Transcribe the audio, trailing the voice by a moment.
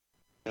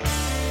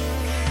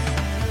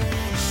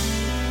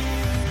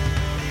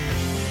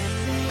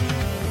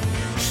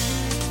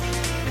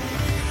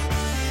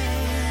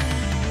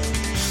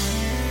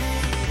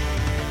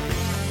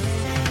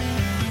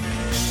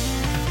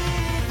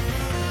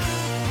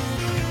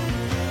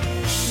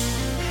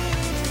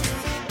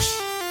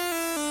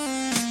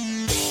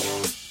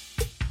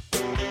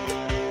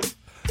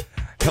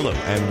Hello,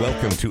 and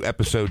welcome to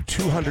episode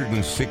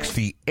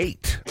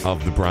 268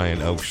 of The Brian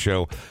Oak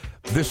Show.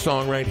 This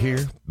song right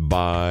here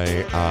by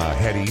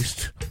Head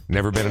East,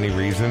 Never Been Any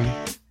Reason.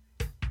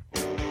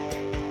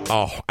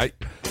 The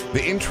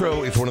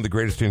intro is one of the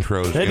greatest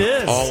intros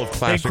in all of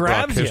classic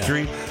rock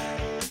history.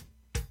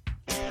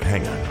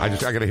 Hang on, I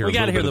got to hear a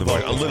little bit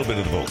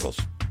of the vocals.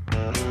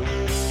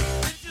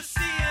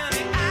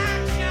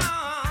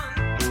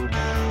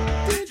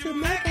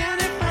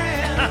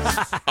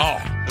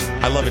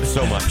 I love it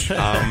so much.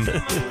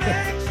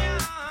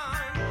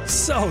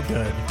 So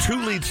good.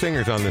 2 lead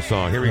singers on this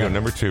song. Here we go.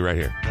 Number 2 right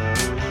here.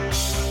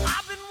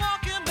 I've been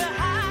walking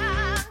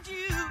behind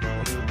you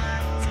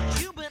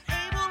since you've been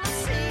able to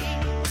see.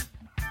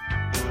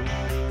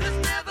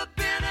 There's never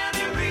been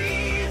any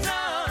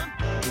reason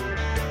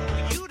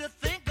for you to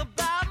think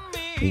about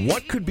me.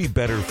 What could be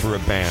better for a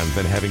band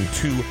than having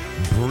 2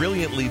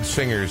 brilliant lead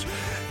singers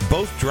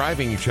both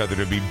driving each other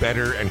to be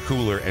better and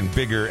cooler and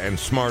bigger and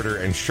smarter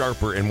and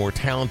sharper and more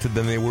talented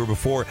than they were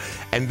before,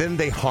 and then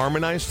they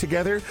harmonize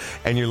together,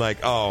 and you're like,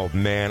 oh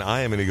man,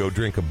 I am going to go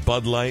drink a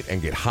Bud Light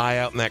and get high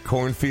out in that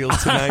cornfield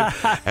tonight,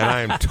 and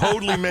I am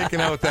totally making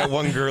out with that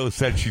one girl who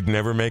said she'd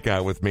never make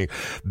out with me.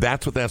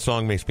 That's what that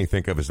song makes me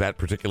think of, is that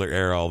particular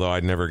era, although I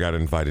never got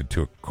invited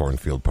to a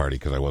cornfield party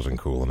because I wasn't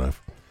cool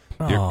enough.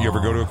 You ever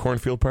go to a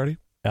cornfield party?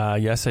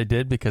 Yes, I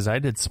did, because I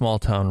did small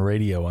town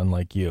radio,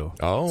 unlike you.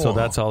 Oh. So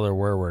that's all there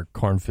were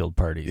cornfield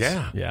parties.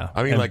 Yeah.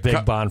 I mean, and like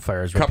big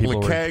bonfires. Couple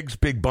of kegs,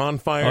 big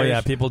bonfires. Oh, yeah,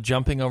 people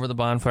jumping over the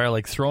bonfire,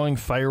 like throwing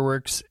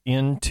fireworks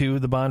into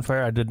the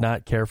bonfire. I did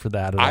not care for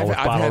that at all, with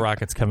bottle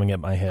rockets coming at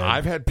my head.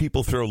 I've had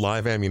people throw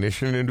live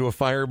ammunition into a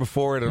fire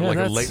before at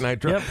a late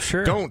night drive. Yep,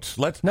 sure. Here's I'm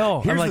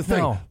like, the thing.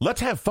 no.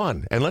 Let's have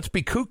fun, and let's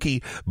be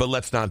kooky, but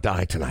let's not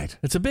die tonight.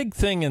 It's a big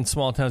thing in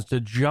small towns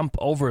to jump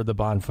over the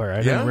bonfire.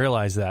 I didn't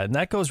realize that. And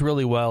that goes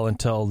really well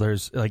until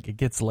it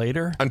gets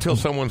later. Until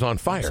someone's on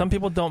fire. Some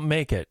people don't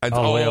make it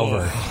all the way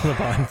over the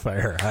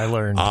bonfire, I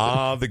learned.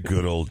 The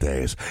good old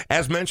days.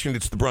 As mentioned,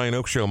 it's the Brian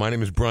Oak Show. My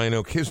name is Brian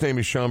Oak. His name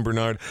is Sean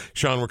Bernard.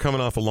 Sean, we're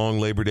coming off a long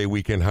Labor Day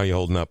weekend. How you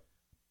holding up?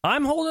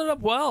 I'm holding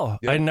up well.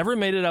 Yeah. I never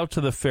made it out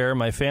to the fair.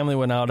 My family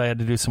went out. I had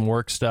to do some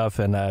work stuff,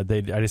 and I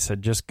just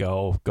said, just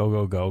go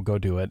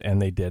do it.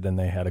 And they did, and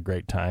they had a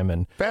great time.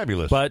 And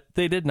fabulous. But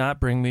they did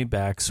not bring me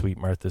back Sweet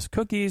Martha's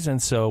cookies,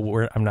 and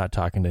so I'm not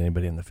talking to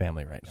anybody in the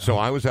family right now. So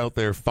I was out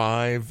there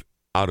 5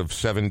 out of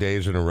 7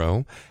 days in a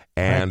row.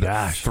 And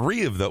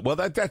 3 of them,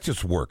 that's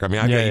just work. I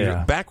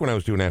mean, back when I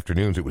was doing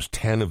afternoons, it was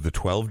 10 of the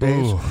 12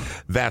 days. Ooh.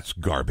 That's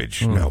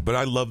garbage. No, but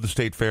I love the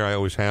state fair. I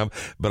always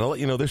have. But I'll let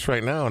you know this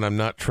right now, and I'm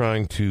not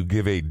trying to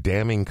give a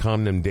damning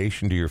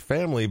condemnation to your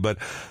family,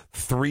 but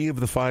 3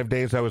 of the 5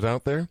 days I was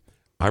out there,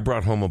 I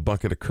brought home a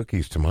bucket of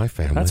cookies to my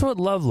family. That's what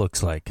love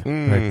looks like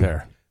right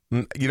there.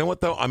 You know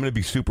what, though? I'm going to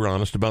be super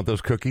honest about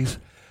those cookies.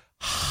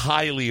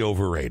 Highly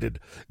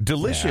overrated.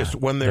 Delicious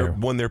when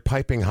they're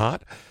piping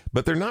hot,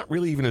 but they're not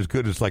really even as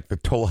good as like the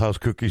Toll House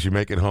cookies you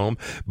make at home.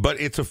 But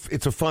it's a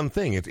fun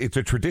thing. It's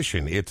a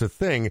tradition. It's a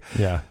thing.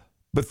 Yeah.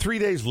 But 3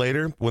 days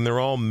later, when they're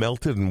all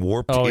melted and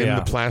warped in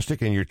the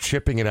plastic, and you're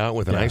chipping it out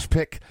with an ice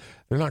pick,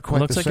 they're not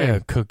quite the same. Looks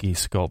like a cookie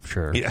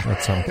sculpture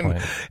at some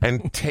point.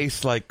 and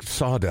tastes like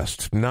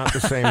sawdust. Not the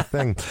same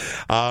thing.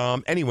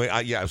 Anyway,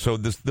 so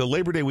the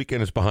Labor Day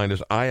weekend is behind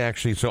us.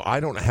 I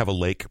don't have a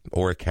lake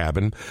or a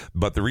cabin,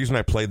 but the reason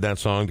I played that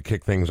song to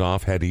kick things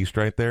off, Head East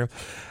right there,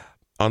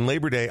 on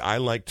Labor Day, I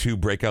like to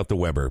break out the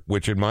Weber,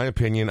 which in my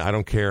opinion, I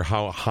don't care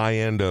how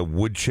high-end a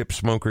wood chip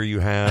smoker you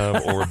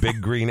have or a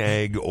big green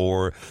egg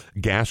or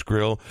gas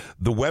grill.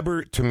 The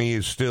Weber, to me,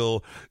 is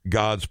still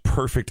God's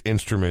perfect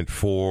instrument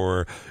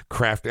for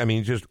craft. I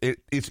mean,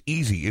 it's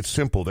easy. It's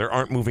simple. There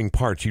aren't moving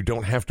parts. You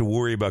don't have to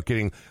worry about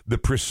getting the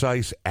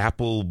precise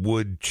apple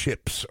wood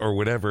chips or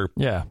whatever.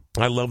 Yeah.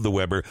 I love the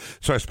Weber.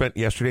 So I spent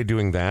yesterday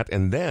doing that,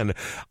 and then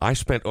I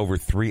spent over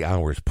 3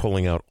 hours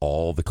pulling out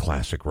all the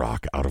classic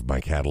rock out of my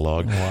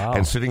catalog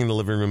and sitting in the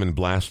living room and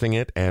blasting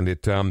it, and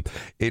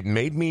it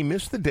made me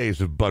miss the days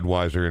of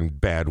Budweiser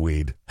and Bad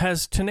Weed.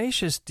 Has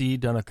Tenacious D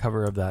done a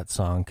cover of that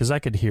song? Because I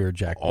could hear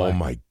Jack Black. Oh,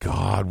 my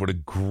God. What a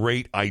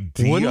great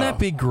idea. Wouldn't that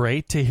be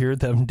great to hear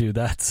them do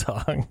that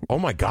song? Oh,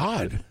 my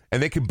God.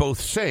 And they could both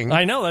sing.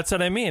 I know, that's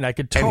what I mean. I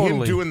could totally.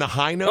 And him doing the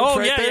high notes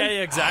there?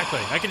 Yeah, exactly.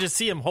 I could just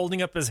see him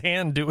holding up his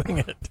hand doing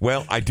it.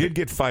 Well, I did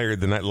get fired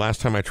the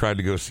last time I tried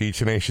to go see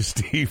Tenacious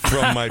D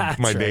from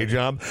my day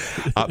job.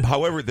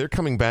 However, they're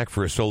coming back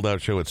for a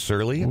sold-out show at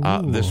Surly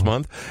this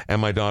month, and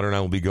my daughter and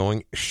I will be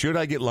going. Should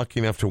I get lucky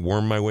enough to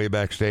worm my way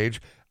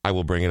backstage, I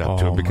will bring it up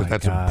to him, because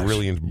that's a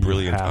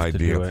brilliant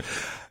idea.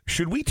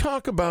 Should we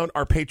talk about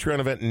our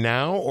Patreon event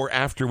now or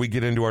after we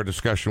get into our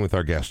discussion with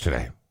our guest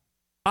today?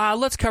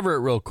 Let's cover it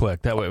real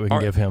quick. That way we can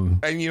give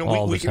him. And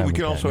we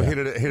can also hit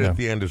it at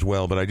the end as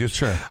well. But I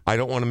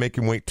don't want to make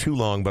him wait too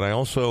long. But I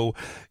also,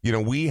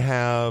 we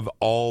have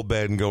all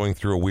been going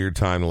through a weird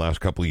time the last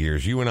couple of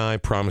years. You and I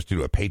promised to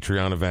do a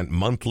Patreon event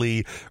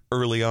monthly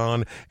early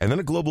on, and then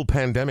a global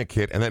pandemic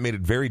hit, and that made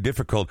it very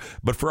difficult.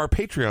 But for our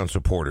Patreon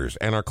supporters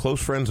and our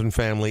close friends and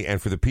family,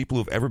 and for the people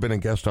who've ever been a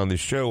guest on this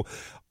show,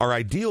 our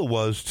ideal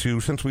was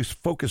to, since we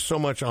focus so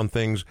much on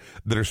things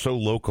that are so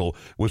local,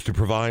 was to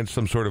provide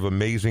some sort of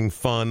amazing,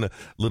 fun,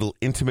 little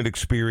intimate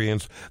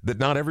experience that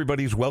not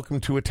everybody's welcome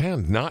to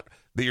attend. Not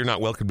that you're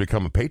not welcome to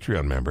become a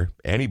Patreon member.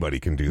 Anybody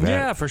can do that.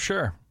 Yeah, for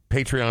sure.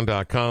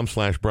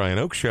 Patreon.com/Brian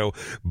Oak Show.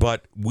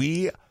 But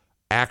we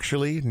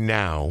actually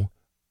now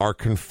are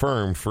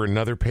confirmed for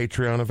another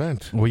Patreon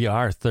event. We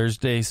are.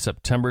 Thursday,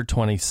 September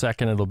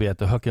 22nd. It'll be at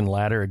the Hook and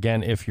Ladder.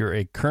 Again, if you're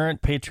a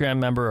current Patreon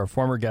member or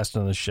former guest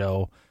on the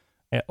show,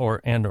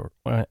 or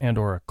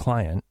a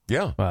client,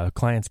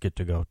 clients get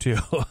to go too.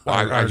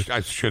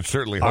 I should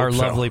certainly hope our so.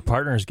 lovely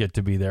partners get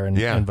to be there and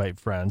invite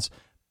friends.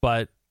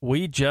 But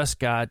we just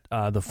got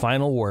the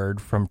final word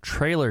from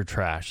Trailer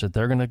Trash that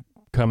they're going to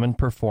come and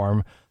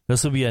perform.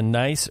 This will be a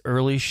nice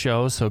early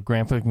show so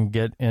Grandpa can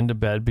get into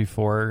bed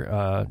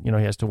before, he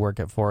has to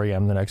work at 4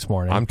 a.m. the next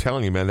morning. I'm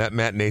telling you, man, that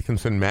Matt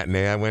Nathanson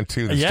matinee I went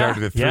to that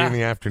started at 3 in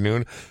the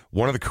afternoon,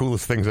 one of the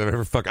coolest things I've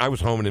ever I was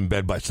home and in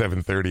bed by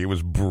 7:30. It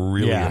was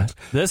brilliant. Yeah,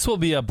 this will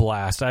be a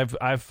blast.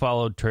 I've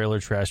followed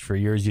Trailer Trash for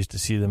years, used to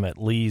see them at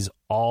Lee's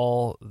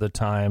all the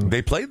time.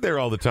 They played there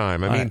all the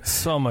time. I mean,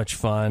 so much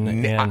fun.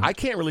 And I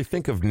can't really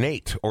think of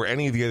Nate or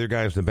any of the other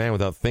guys in the band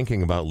without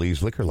thinking about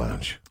Lee's Liquor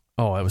Lounge.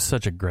 Oh, it was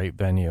such a great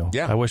venue.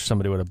 Yeah. I wish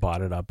somebody would have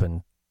bought it up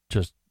and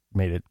just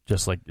made it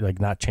just like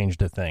not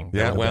changed a thing.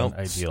 Yeah, well,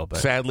 ideal, but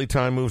sadly,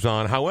 time moves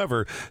on.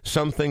 However,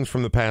 some things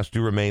from the past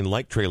do remain,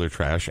 like Trailer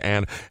Trash,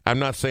 and I'm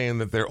not saying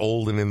that they're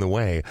old and in the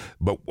way,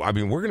 but I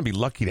mean, we're going to be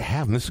lucky to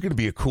have them. This is going to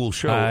be a cool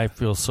show. I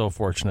feel so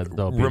fortunate that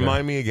they'll be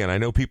Remind me again, I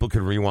know people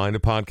can rewind a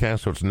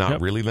podcast, so it's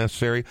not really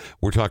necessary.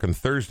 We're talking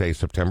Thursday,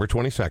 September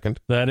 22nd.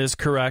 That is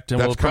correct,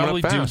 and That's we'll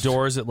probably coming do up fast.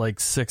 doors at like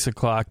 6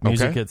 o'clock,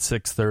 music at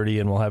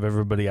 6:30, and we'll have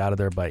everybody out of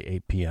there by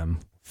 8 p.m.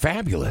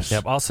 Fabulous.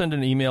 Yep, I'll send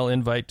an email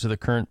invite to the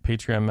current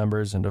Patreon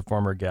members and to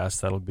former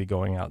guests. That'll be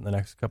going out in the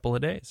next couple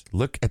of days.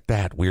 Look at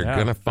that. We're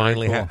going to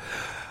finally cool.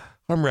 have...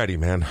 I'm ready,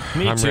 man.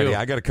 Me too. Ready.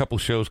 I got a couple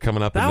shows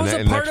coming up that in was the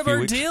a next part of few our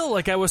weeks. deal.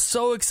 Like, I was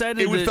so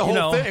excited. It was the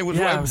whole thing. It was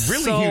a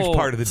really huge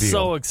part of the deal.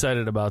 So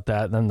excited about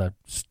that. And then the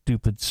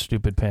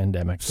stupid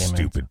pandemic came in.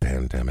 Stupid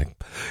pandemic.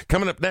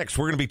 Coming up next,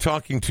 we're going to be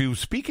talking to,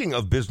 speaking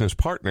of business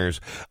partners,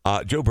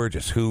 Joe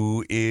Burgess,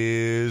 who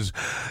is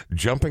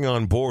jumping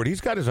on board.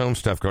 He's got his own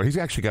stuff going. He's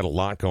actually got a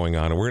lot going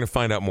on, and we're going to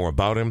find out more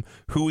about him,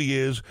 who he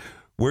is,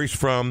 where he's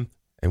from,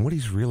 and what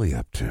he's really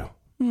up to.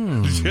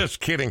 Just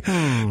kidding.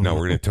 No,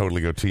 we're going to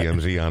totally go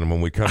TMZ on him when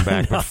we come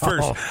back. But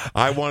first,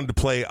 I wanted to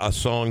play a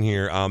song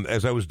here.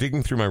 As I was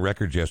digging through my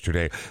records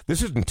yesterday,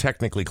 this isn't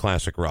technically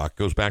classic rock. It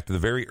goes back to the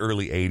very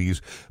early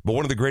 80s, but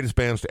one of the greatest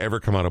bands to ever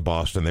come out of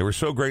Boston. They were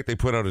so great, they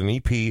put out an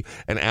EP,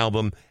 an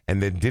album,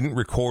 and they didn't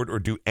record or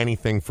do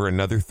anything for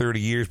another 30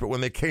 years. But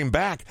when they came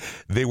back,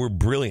 they were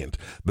brilliant.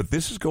 But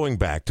this is going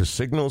back to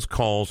Signals,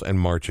 Calls, and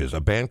Marches,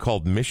 a band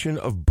called Mission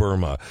of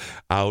Burma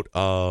out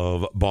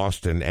of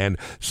Boston. And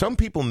some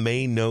people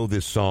may know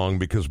this song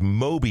because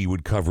Moby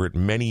would cover it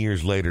many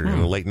years later in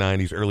the late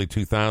 90s, early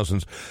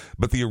 2000s.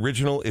 But the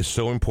original is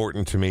so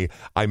important to me,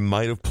 I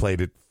might have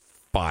played it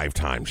 5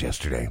 times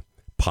yesterday,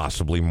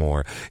 possibly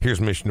more.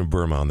 Here's Mission of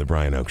Burma on The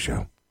Brian Oak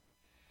Show.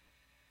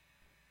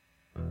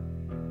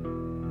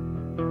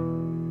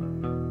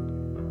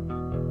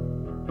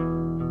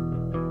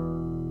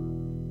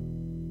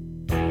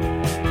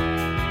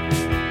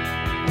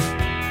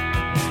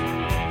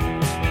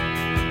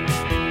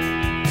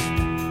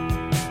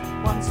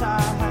 Once I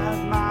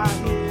had my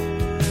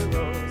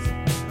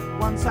heroes,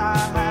 once I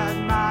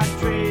had my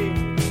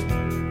dreams,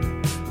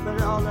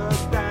 but all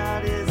of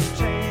that is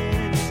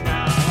changed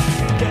now.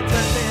 Get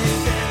the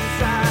things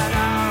inside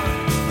out.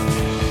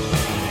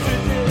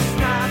 Truth is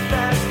not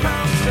that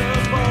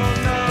comfortable,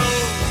 no.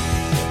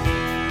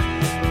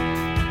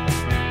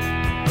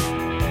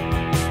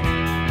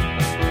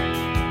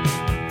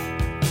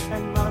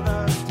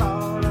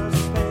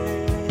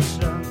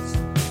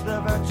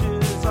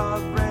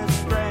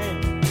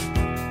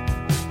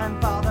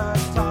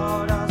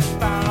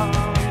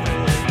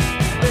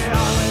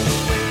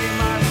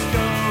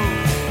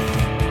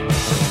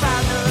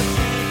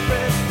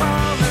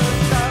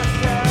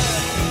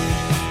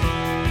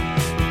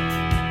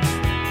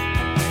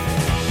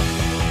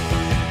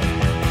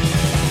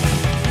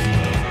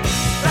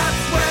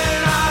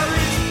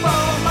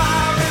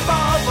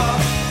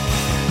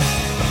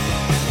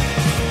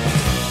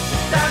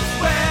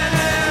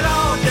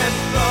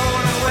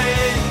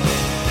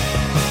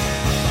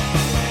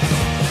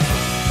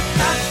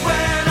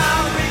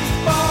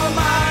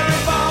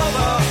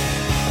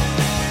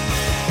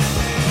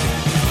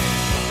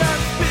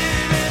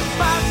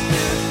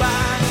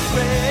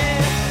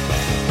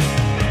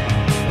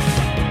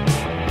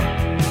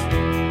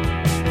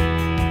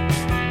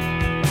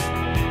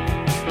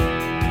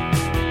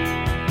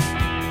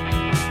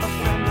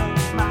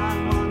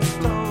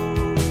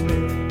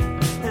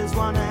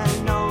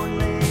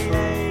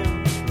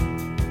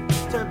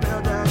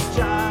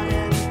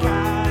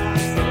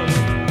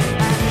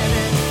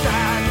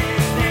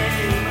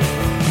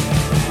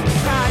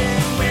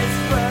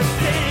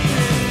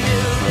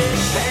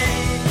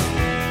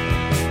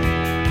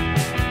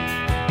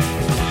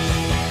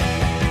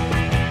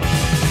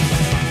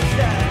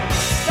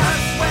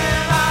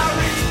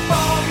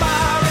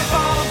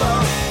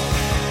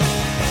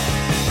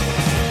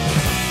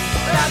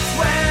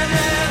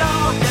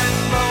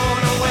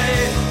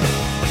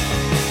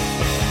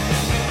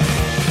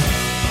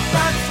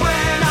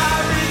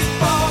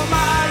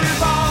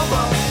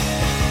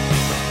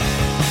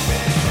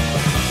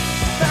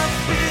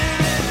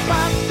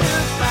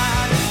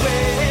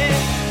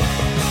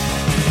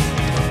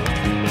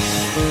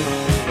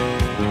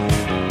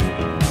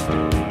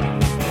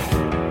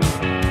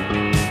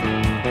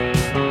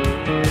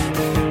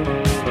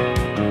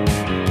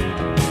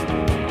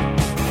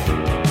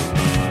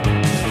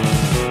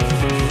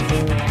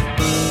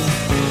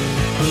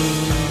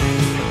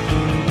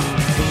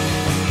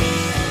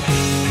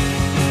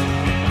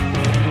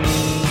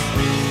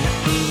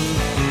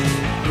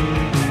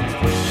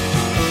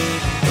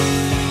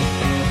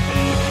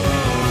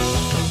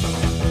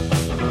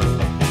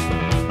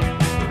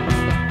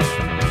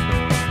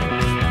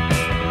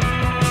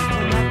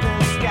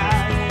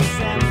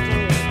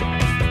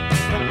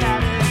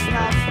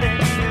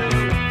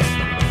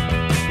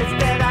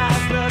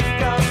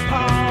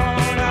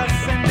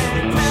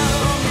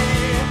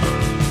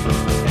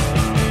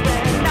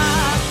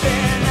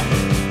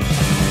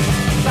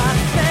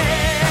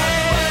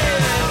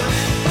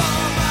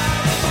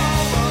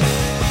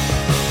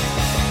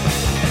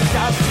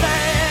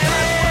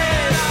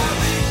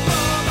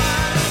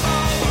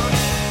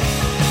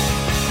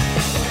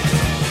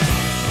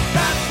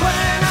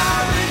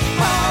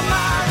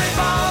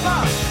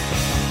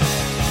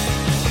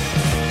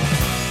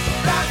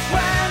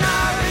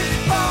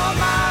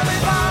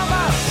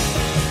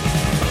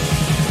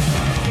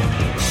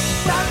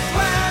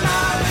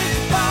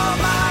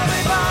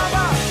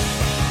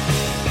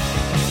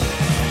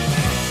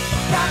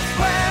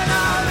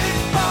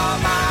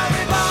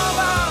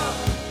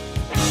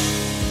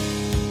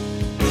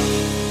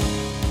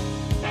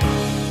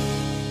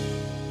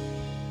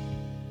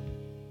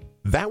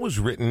 that was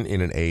written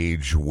in an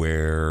age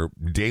where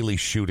daily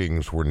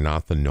shootings were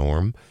not the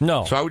norm.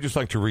 No. So I would just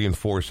like to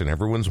reinforce in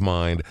everyone's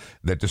mind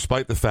that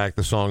despite the fact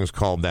the song is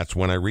called That's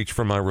When I Reach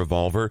for My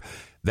Revolver,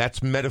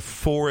 that's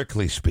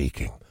metaphorically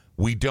speaking.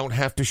 We don't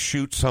have to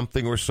shoot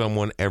something or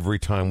someone every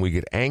time we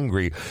get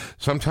angry.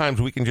 Sometimes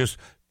we can just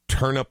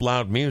turn up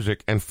loud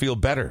music and feel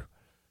better.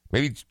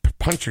 Maybe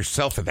punch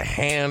yourself in the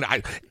hand.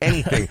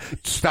 Anything.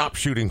 Stop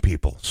shooting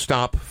people.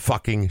 Stop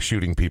fucking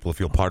shooting people, if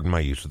you'll pardon my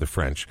use of the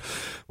French.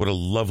 What a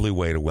lovely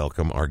way to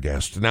welcome our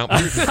guest. Now,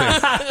 here's the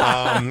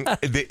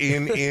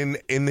thing.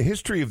 In the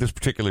history of this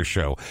particular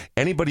show,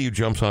 anybody who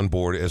jumps on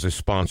board as a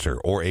sponsor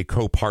or a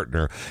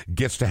co-partner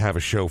gets to have a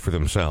show for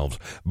themselves.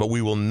 But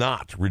we will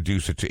not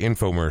reduce it to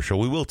infomercial.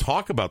 We will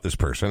talk about this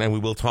person, and we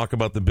will talk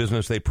about the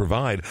business they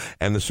provide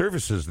and the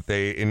services that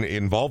they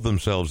involve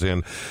themselves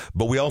in.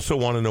 But we also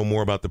want to know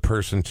more about the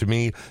person. To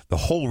me, the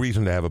whole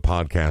reason to have a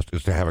podcast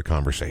is to have a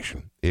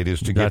conversation. It is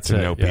to get to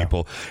know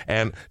people.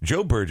 And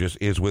Joe Burgess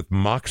is with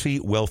Moxie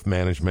Wealth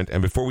Management.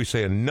 And before we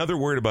say another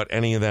word about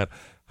any of that,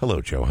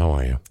 hello, Joe. How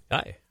are you?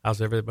 Hi.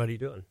 How's everybody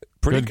doing?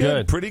 Pretty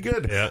good. Pretty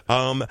good.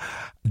 Yeah.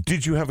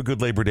 Did you have a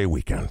good Labor Day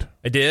weekend?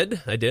 I did.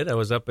 I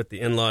was up at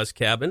the in-laws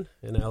cabin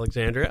in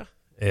Alexandria.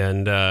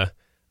 And,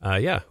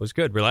 it was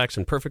good.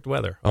 Relaxing. Perfect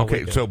weather.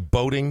 Okay. So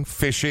boating,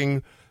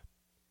 fishing,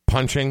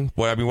 punching.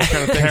 Well, I mean, what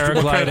kind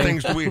of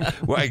things do we?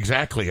 Well,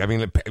 exactly. I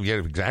mean, yeah,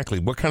 exactly.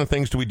 What kind of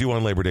things do we do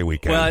on Labor Day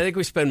weekend? Well, I think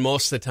we spend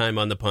most of the time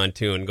on the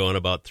pontoon, going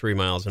about 3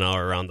 miles an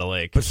hour around the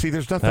lake. But see,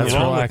 there's nothing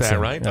wrong with that,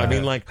 right? Yeah. I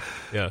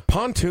mean,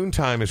 pontoon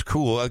time is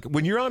cool. Like,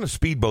 when you're on a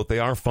speedboat, they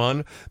are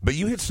fun. But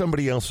you hit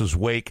somebody else's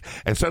wake,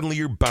 and suddenly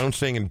you're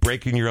bouncing and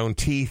breaking your own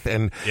teeth.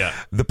 And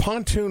the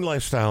pontoon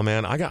lifestyle,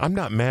 man, I'm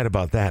not mad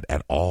about that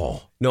at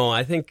all. No,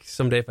 I think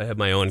someday if I had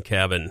my own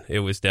cabin,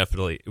 it would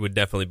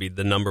definitely be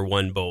the number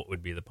one boat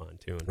would be the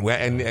pontoon. Well,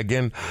 and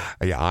again,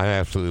 I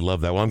absolutely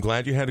love that. Well, I'm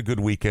glad you had a good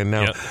weekend.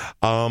 Now,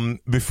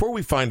 before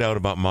we find out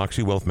about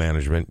Moxie Wealth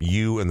Management,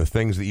 you and the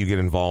things that you get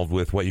involved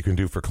with, what you can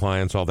do for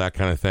clients, all that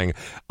kind of thing,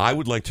 I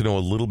would like to know a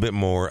little bit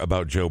more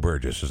about Joe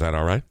Burgess. Is that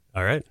all right?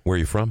 All right. Where are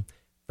you from?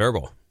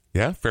 Faribault.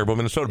 Yeah, Faribault,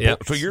 Minnesota.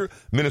 Yep. So you're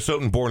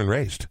Minnesotan born and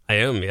raised. I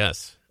am,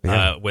 yes.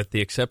 Yeah. With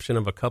the exception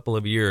of a couple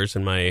of years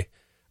in my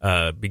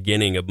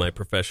beginning of my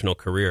professional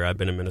career, I've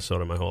been in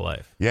Minnesota my whole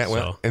life. Yeah,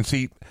 well, and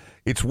see,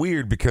 it's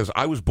weird because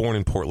I was born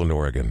in Portland,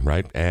 Oregon,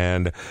 right?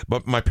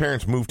 But my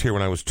parents moved here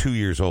when I was 2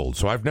 years old,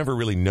 so I've never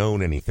really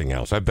known anything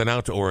else. I've been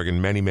out to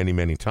Oregon many, many,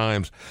 many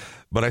times,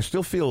 but I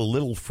still feel a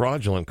little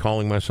fraudulent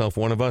calling myself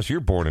one of us. You're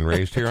born and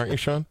raised here, aren't you,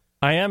 Sean?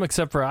 I am,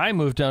 except for I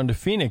moved down to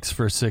Phoenix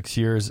for 6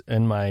 years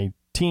in my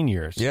teen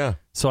years. Yeah.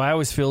 So I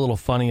always feel a little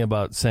funny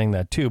about saying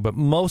that too, but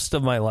most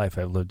of my life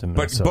I've lived in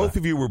Minnesota. But both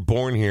of you were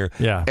born here.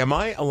 Yeah. Am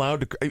I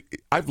allowed to?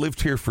 I've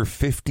lived here for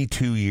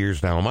 52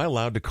 years now. Am I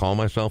allowed to call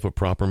myself a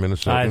proper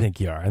Minnesotan? I think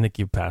you are. I think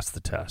you passed the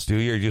test. Do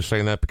you? Are you just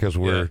saying that because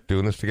we're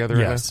doing this together?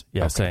 Yes. Right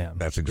now? Yes, okay. I am.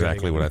 That's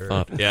exactly what I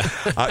thought.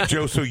 Yeah.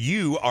 Joe, so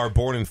you are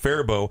born in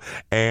Faribault,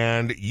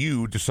 and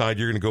you decide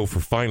you're going to go for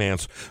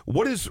finance.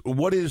 What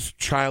is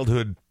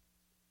childhood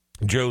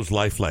Joe's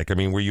life like? I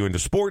mean, were you into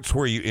sports?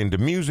 Were you into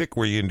music?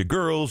 Were you into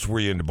girls? Were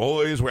you into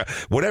boys?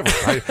 Whatever.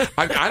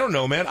 I don't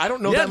know, man. I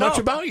don't know that much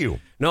about you.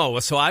 No,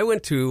 so I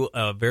went to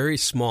a very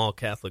small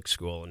Catholic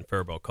school in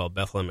Faribault called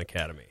Bethlehem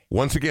Academy.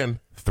 Once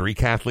again, 3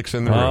 Catholics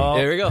in the room.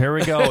 There we go. Here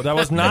we go. That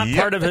was not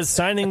part of his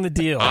signing the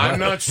deal. I'm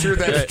not sure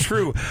that's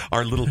true.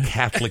 Our little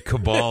Catholic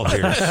cabal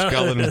here,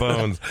 skull and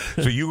bones.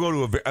 So you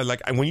go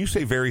to when you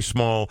say very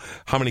small,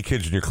 how many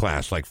kids in your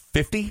class? Like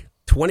 50?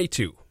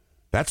 22.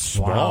 That's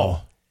small.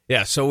 Wow.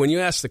 Yeah, so when you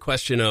ask the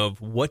question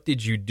of what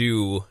did you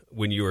do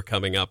when you were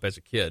coming up as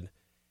a kid,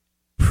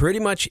 pretty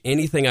much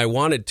anything I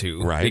wanted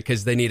to, right?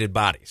 Because they needed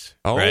bodies.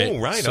 Oh,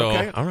 right. So,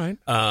 okay, all right.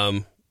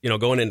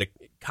 Going into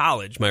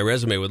college, my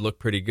resume would look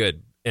pretty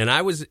good. And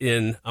I was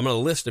I'm going to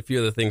list a few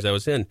of the things I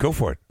was in. Go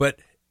for it. But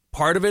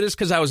part of it is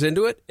because I was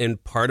into it,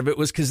 and part of it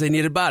was because they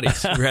needed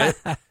bodies, right?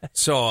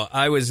 So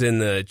I was in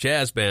the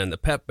jazz band, the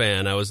pep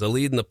band. I was the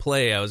lead in the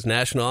play. I was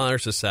National Honor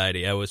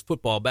Society. I was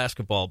football,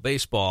 basketball,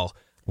 baseball.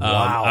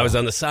 Wow. I was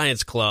on the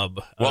science club.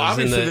 Well,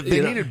 obviously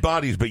they needed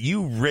bodies, but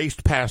you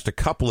raced past a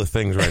couple of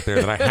things right there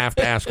that I have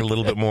to ask a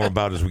little bit more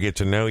about as we get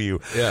to know you.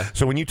 Yeah.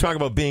 So when you talk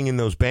about being in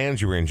those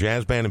bands you were in,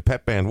 jazz band and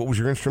pep band, what was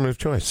your instrument of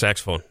choice?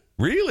 Saxophone.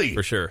 Really?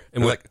 For sure.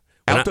 And like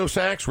alto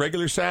sax,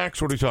 regular sax?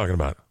 What are we talking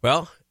about?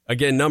 Well,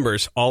 again,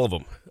 numbers, all of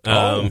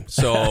them.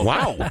 So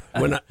wow.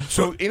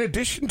 So in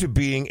addition to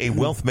being a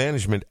wealth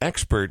management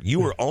expert,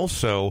 you are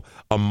also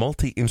a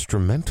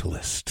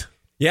multi-instrumentalist.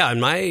 Yeah,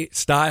 and my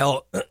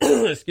style,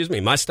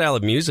 my style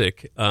of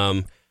music,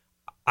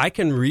 I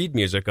can read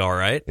music all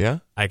right. Yeah.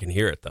 I can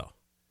hear it, though.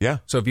 Yeah.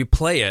 So if you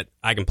play it,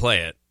 I can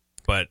play it.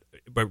 But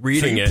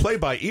reading so you play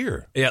by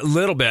ear? Yeah, a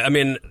little bit. I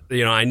mean,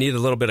 I need a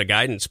little bit of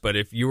guidance. But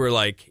if you were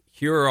like,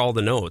 here are all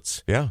the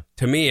notes. Yeah.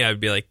 To me, I'd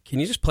be like,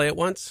 can you just play it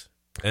once?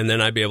 And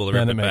then I'd be able to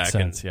rip it back.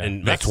 Sense,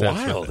 and that's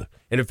wild.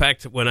 And in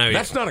fact,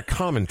 that's not a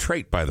common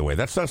trait, by the way.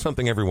 That's not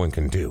something everyone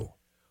can do.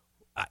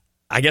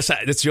 I guess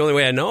that's the only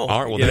way I know.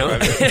 All right, well,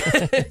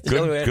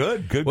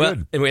 good.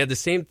 Good. And we had the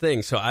same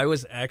thing. So I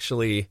was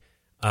actually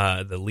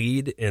the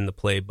lead in the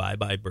play Bye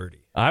Bye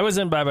Birdie. I was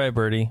in Bye Bye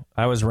Birdie.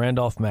 I was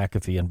Randolph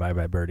McAfee in Bye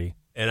Bye Birdie.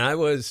 And I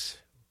was...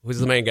 Who's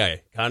the main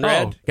guy?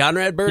 Conrad? Oh.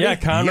 Conrad Birdie? Yeah,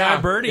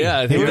 Conrad Birdie. Yeah,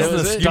 I he think was that the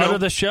was it. star of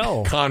the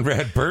show.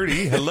 Conrad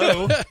Birdie,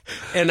 hello.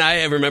 And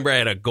I remember I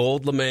had a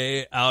gold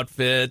lame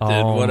outfit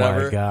and Oh,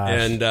 whatever. my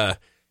gosh.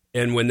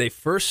 And when they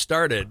first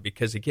started,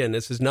 because again,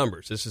 this is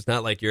numbers. This is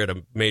not like you're at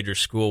a major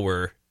school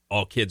where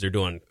all kids are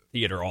doing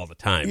theater all the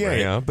time. Yeah, right?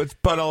 yeah,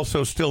 but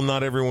also still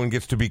not everyone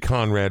gets to be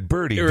Conrad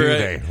Birdie, do Right,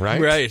 they?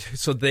 Right, right.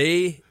 So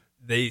they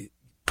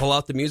pull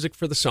out the music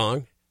for the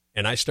song,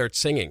 and I start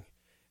singing,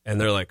 and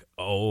they're like,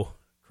 "Oh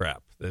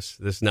crap, this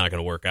is not going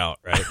to work out,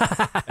 right?"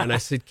 And I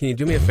said, "Can you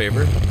do me a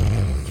favor?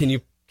 Can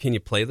you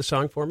play the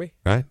song for me?"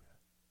 Right.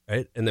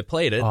 And they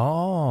played it.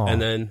 Oh.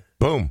 And then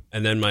Boom.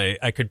 And then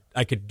I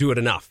could do it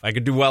enough. I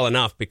could do well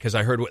enough because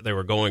I heard what they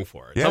were going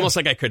for. It's Yeah. almost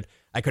like I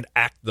could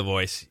act the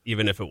voice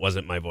even if it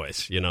wasn't my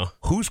voice, you know.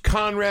 Who's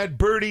Conrad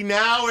Birdie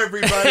now,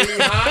 everybody?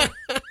 Huh?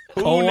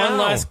 Who One now?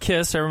 Last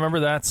Kiss. I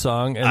remember that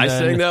song. And I then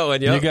sang that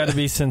one, yep. You Got to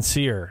Be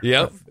Sincere.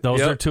 Yep. Those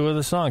Yep. are two of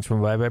the songs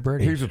from Bye Bye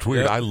Birdie. Here's what's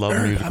weird. I love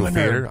musical I'm a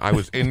theater. nerd. I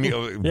was in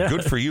Yeah.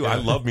 good for you. I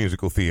love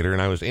musical theater,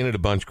 and I was in it a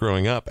bunch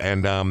growing up.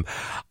 And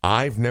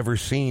I've never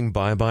seen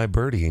Bye Bye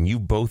Birdie, and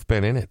you've both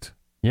been in it.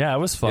 Yeah, it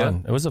was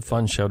fun. Yeah. It was a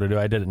fun show to do.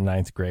 I did it in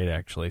 9th grade,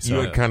 actually. So You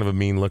had kind of a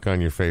mean look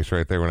on your face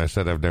right there when I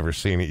said I've never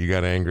seen it. You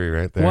got angry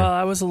right there. Well,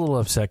 I was a little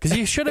upset because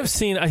you should have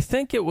seen. I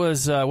think it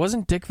was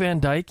wasn't Dick Van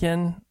Dyke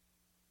in,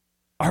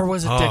 or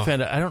was it Dick Van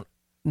Dyke? I don't.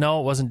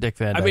 No, it wasn't Dick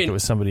Van Dyke. mean, it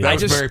was somebody that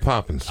else. was Mary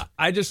Poppins.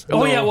 I just Oh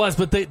no. yeah, it was.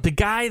 But the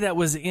guy that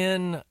was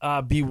in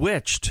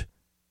Bewitched,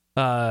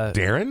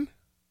 Darren?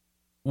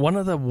 one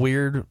of the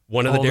weird,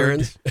 One of the older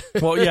Darrens?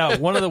 well, yeah,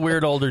 one of the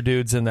weird older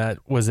dudes in that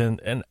was in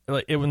the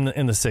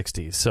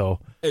 60s. So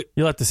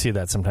you'll have to see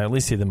that sometime. At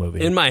least see the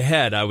movie. In my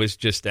head, I was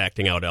just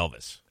acting out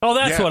Elvis. Oh,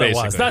 that's Yeah, what it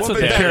was. basically. That's Well,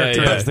 what the but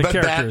character that- is. The but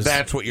characters.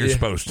 that's what you're Yeah.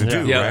 supposed to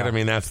do, Yeah. right? I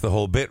mean, that's the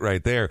whole bit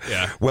right there.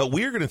 Yeah. Well,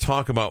 we're going to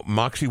talk about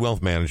Moxie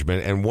Wealth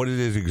Management and what it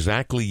is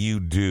exactly you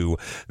do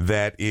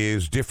that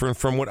is different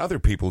from what other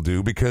people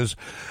do because,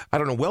 I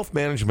don't know, wealth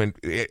management,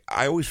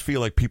 I always feel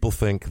like people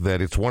think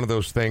that it's one of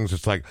those things,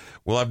 it's like,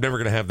 well, I'm never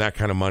going to have that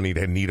kind of money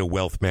to need a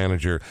wealth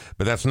manager,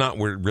 but that's not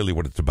really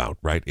what it's about,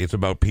 right? It's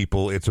about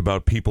people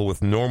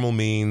with normal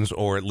means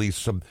or at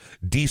least some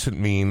decent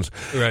means,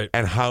 Right.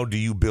 and how do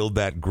you build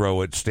that,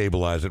 grow it,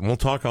 stabilize it? And we'll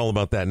talk all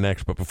about that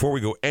next. But before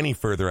we go any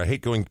further, I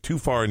hate going too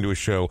far into a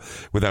show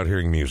without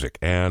hearing music.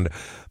 And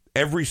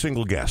every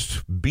single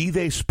guest, be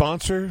they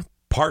sponsor,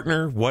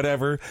 partner,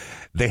 whatever,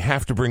 they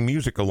have to bring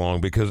music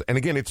along because, and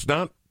again, it's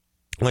not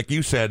like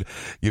you said,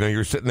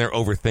 you're sitting there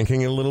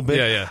overthinking it a little bit.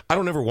 Yeah, yeah. I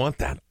don't ever want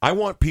that. I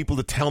want people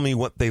to tell me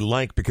what they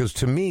like because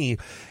to me,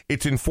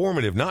 it's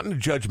informative, not in a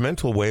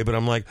judgmental way, but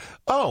I'm like,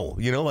 oh,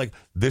 like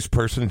this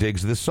person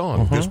digs this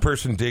song. This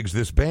person digs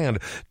this band.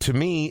 To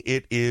me,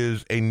 it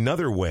is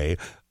another way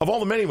of all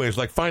the many ways,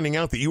 like finding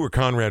out that you were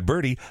Conrad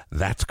Birdie.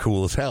 That's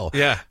cool as hell.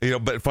 Yeah.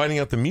 But finding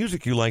out the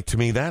music you like, to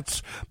me,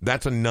 that's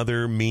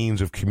another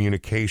means of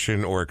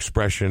communication or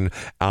expression.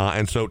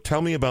 And so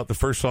tell me about the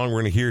first song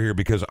we're going to hear here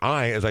because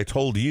as I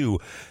told you,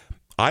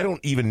 I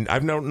don't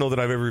know that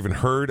I've ever even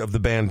heard of the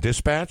band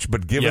Dispatch,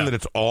 but given that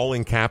it's all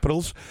in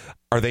capitals,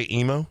 are they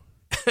emo?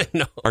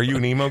 No. Are you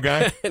an emo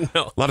guy?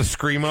 No. A lot of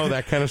screamo,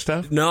 that kind of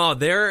stuff? No,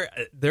 they're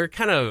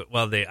kind of,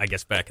 I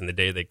guess back in the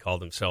day they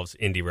called themselves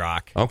indie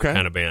rock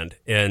kind of band.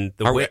 And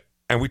Are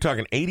we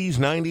talking 80s,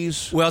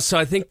 90s? Well, so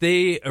I think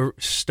they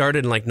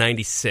started in like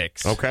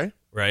 96. Okay.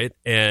 Right?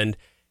 And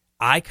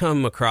I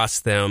come across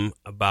them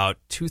about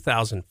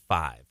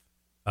 2005,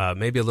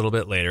 maybe a little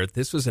bit later.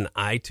 This was an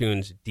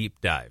iTunes deep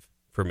dive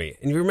for me.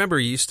 And you remember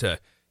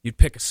you'd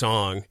pick a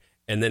song,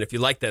 and then if you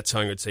liked that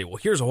song, you'd say, well,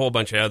 here's a whole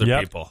bunch of other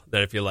people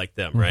that if you like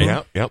them,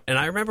 right? Yep. And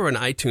I remember when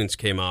iTunes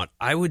came out,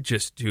 I would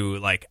just do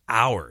like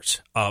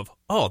hours of,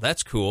 oh,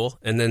 that's cool.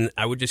 And then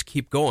I would just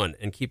keep going.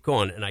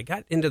 And I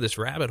got into this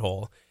rabbit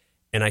hole,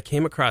 and I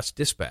came across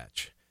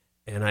Dispatch.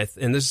 And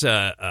this is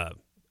a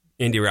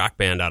indie rock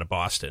band out of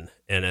Boston.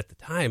 And at the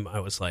time, I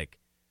was like,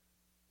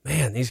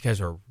 man, these guys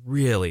are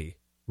really,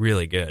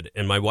 really good.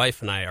 And my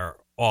wife and I are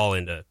all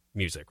into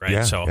music, right?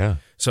 Yeah,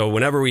 So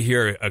whenever we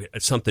hear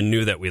something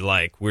new that we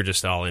like, we're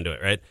just all into it,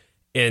 right?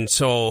 And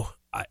so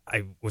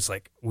I was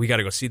like, we got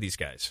to go see these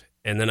guys.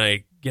 And then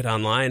I get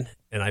online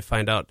and I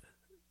find out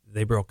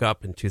they broke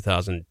up in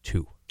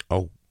 2002.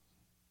 Oh,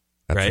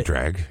 that's a Right?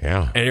 drag.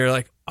 Yeah. And you're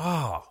like,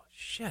 oh,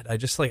 shit, I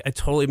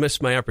totally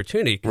missed my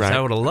opportunity because Right.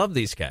 I would have loved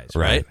these guys,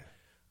 right?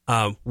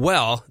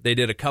 Well, they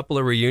did a couple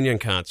of reunion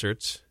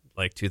concerts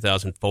like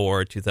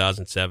 2004,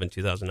 2007,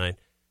 2009.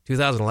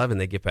 2011,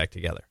 they get back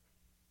together.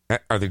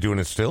 Are they doing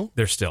it still?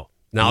 They're still.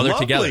 Now they're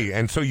Lovely. together.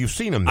 And so you've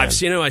seen them then. I've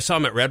seen them. I saw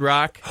them at Red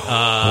Rock.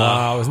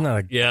 Wow, isn't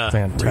that a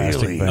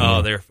fantastic Really?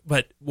 venue?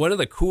 But one of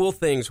the cool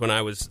things when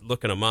I was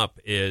looking them up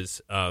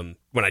is when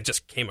I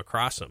just came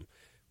across them.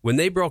 When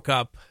they broke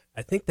up,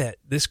 I think that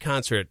this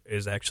concert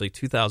is actually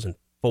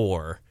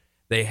 2004.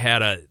 They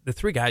had the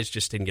three guys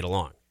just didn't get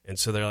along. And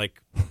so they're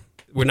like,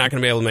 we're not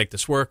going to be able to make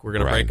this work. We're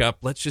going to break up.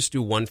 Let's just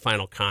do one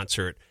final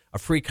concert, a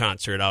free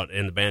concert out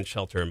in the band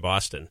shelter in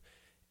Boston.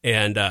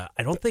 And I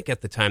don't think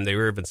at the time they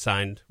were even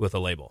signed with a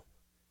label.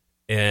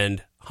 And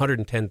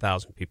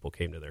 110,000 people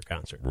came to their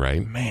concert.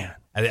 Right. Man.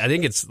 I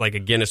think it's like a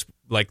Guinness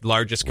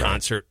largest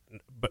concert,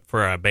 but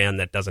for a band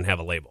that doesn't have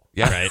a label.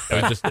 Yeah. Right.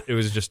 It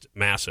was just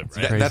massive.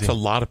 Right. That's a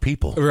lot of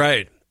people.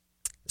 Right.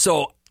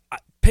 So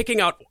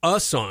picking out a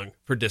song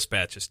for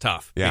Dispatch is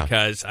tough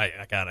because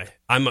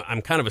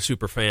I'm kind of a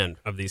super fan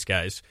of these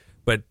guys.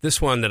 But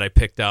this one that I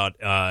picked out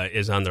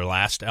is on their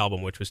last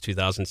album, which was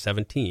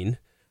 2017.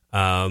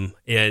 And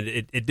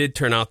it did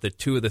turn out that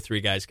 2 of the 3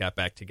 guys got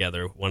back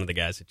together. One of the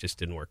guys, it just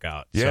didn't work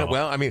out. Yeah, so,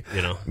 well, I mean,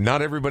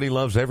 not everybody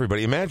loves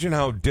everybody. Imagine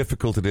how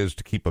difficult it is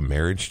to keep a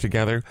marriage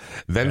together.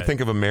 Then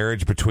think of a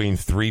marriage between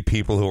 3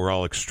 people who are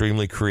all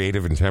extremely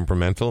creative and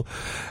temperamental.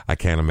 I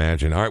can't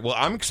imagine. All right, well,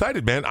 I'm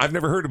excited, man. I've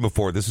never heard it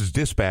before. This is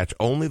Dispatch,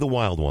 Only the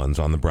Wild Ones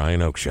on The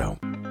Brian Oak Show.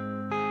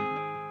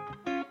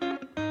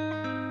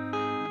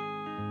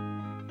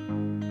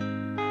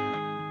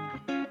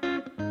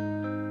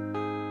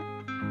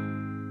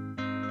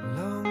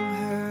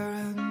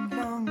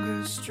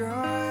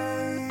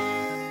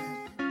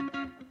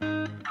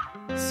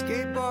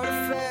 Skateboard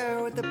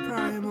affair with the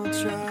primal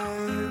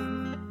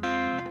tribe,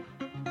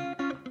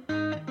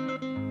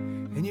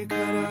 and you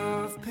cut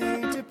off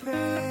painted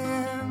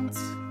pants,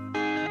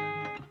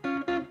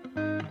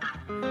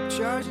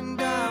 charging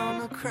down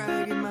the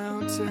craggy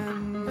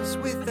mountains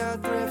with our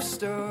thrift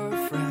store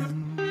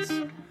friends.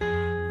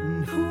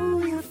 And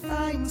who you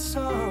find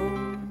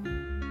so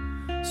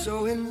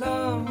in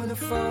love with the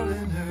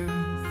fallen earth?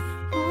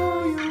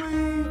 Oh, you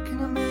wake in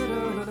the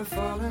middle of the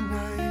fallen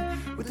night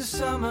with the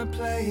summer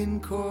playing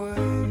coy.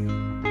 And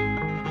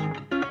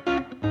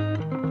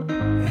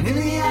in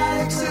the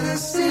attics of the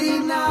city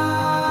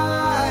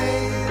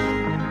night,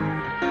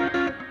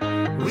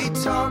 we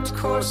talked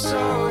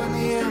Corso and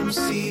the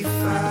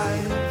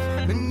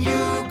MC5, and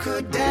you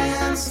could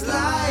dance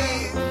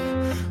like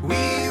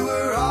we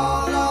were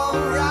all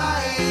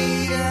alright.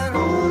 And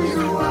only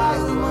the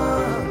wild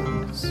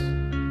ones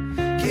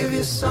give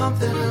you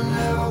something and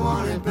never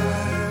want it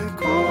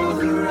back. Oh,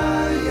 the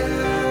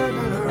riot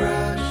and the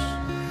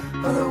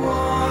rush of the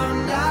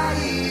warm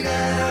night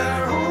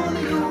air.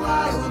 Only the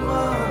wild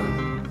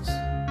ones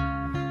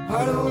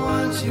are the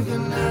ones you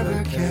can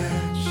never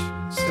catch.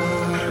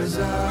 Stars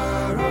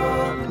are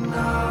open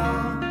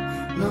now,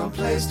 no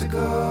place to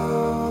go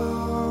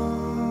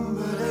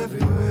but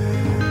everywhere.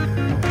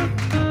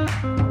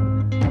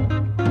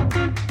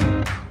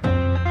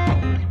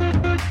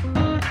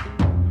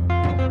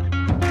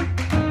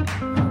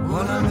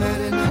 When I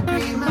met in the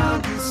Green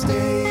Mountain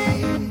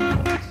State,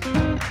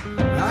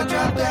 I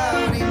dropped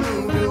out, he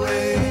moved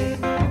away.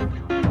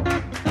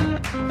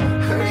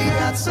 Heard he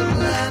got some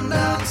land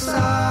down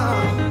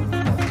south,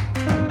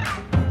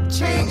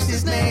 changed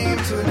his name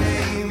to a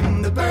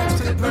name the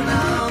birds could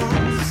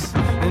pronounce.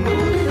 And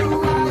only the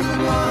wild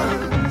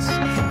ones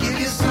give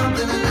you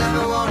something and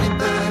never want it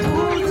back.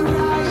 Oh, the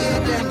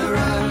riot and the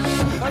rush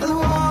of the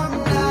warm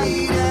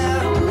night air.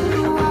 Only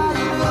the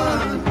wild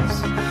ones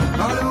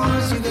are the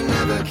ones you can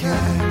never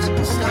catch.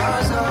 The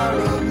stars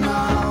are up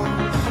now,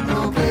 no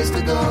place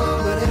to go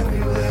but everywhere. No place to go but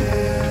everywhere.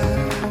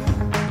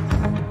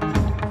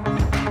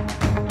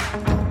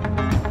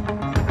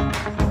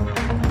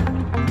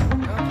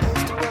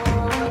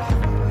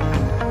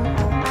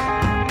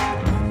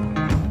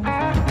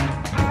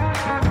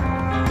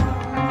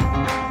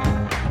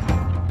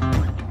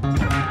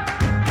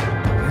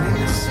 In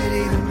the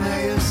city the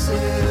mayor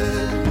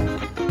said,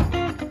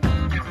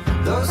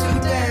 those who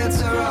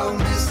dance are all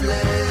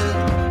misled.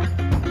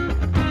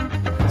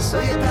 So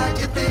you packed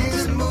your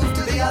things and moved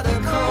to the other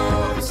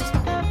coast.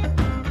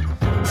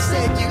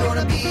 Said you're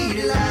gonna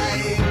be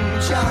like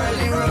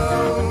Charlie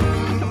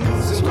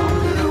Rose.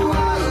 Only the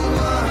wild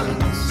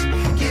ones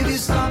give you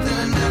something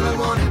and never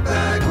want it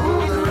back.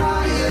 Oh, the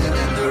riot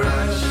and the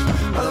rush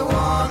of the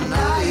warm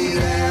night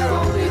air.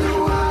 Only the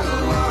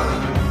wild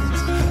ones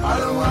are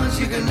the ones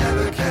you can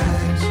never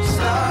catch.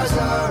 Stars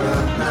are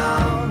up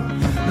now,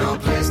 no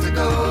place to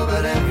go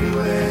but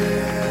everywhere.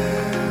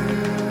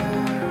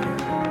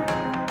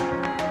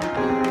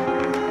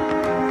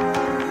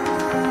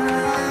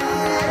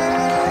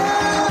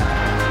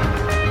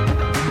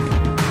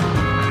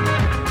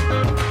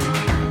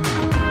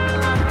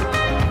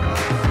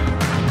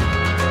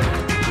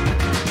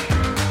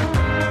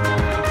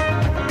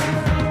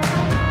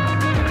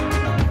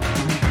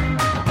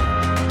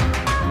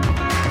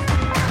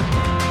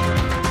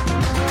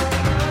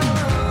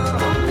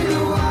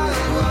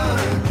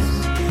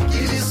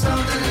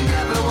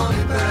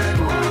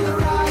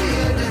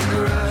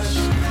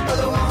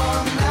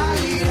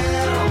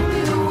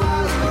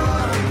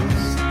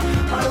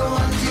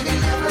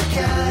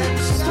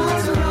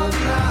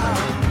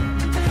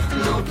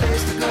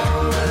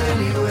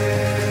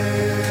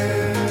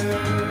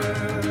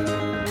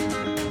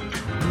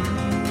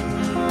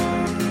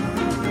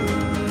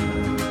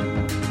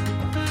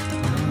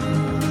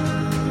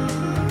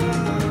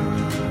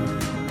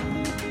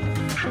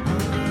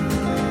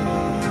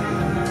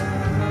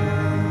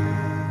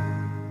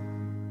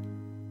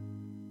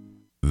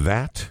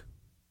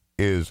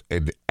 is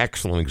an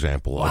excellent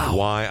example of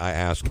why I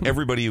ask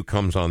everybody who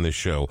comes on this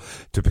show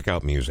to pick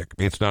out music.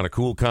 It's not a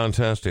cool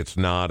contest. It's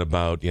not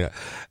about,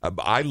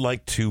 I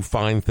like to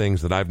find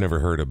things that I've never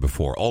heard of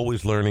before.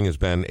 Always learning has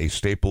been a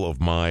staple of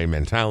my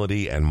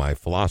mentality and my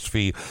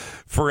philosophy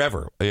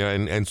forever.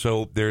 And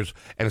so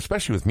and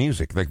especially with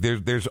music, like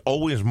there's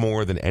always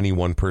more than any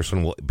one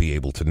person will be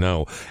able to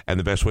know. And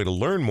the best way to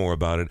learn more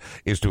about it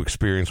is to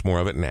experience more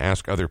of it and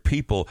ask other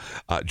people.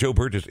 Joe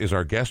Burgess is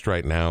our guest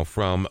right now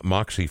from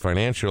Moxie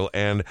Financial,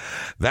 and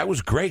that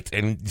was great.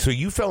 And so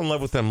you fell in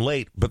love with them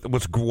late, but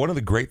what's one of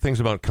the great things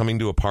about coming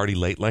to a party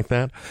late like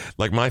that,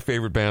 like my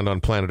favorite band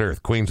on planet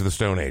Earth, Queens of the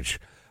Stone Age,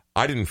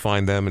 I didn't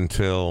find them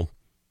until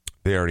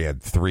they already had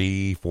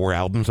 3-4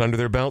 albums under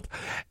their belt.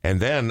 And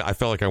then I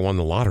felt like I won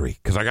the lottery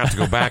because I got to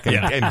go back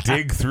and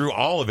dig through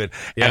all of it.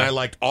 Yeah. And I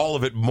liked all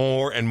of it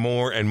more and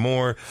more and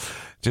more.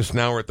 Just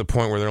now we're at the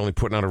point where they're only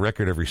putting out a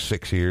record every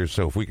 6 years.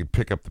 So if we could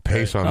pick up the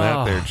pace on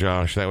that there,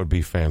 Josh, that would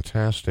be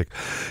fantastic.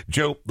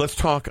 Joe, let's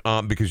talk,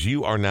 because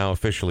you are now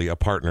officially a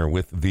partner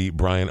with the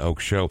Brian Oak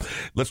Show.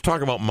 Let's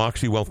talk about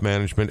Moxie Wealth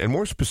Management and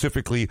more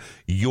specifically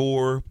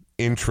your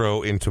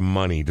intro into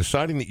money,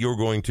 deciding that you're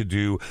going to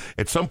do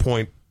at some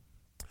point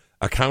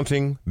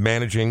accounting,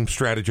 managing,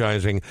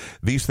 strategizing,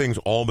 these things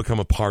all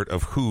become a part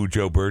of who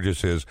Joe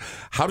Burgess is.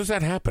 How does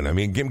that happen? I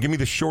mean, give me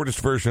the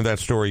shortest version of that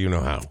story you know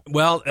how.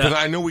 Well, because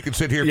I know we could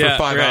sit here for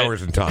 5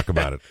 hours and talk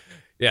about it.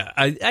 Yeah,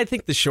 I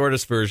think the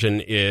shortest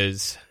version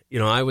is,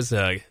 I was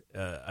I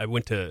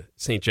went to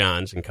St.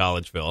 John's in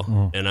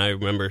Collegeville, and I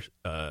remember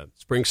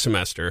spring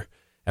semester,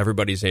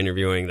 everybody's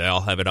interviewing, they all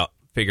have it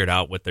figured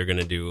out what they're going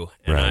to do,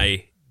 and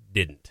I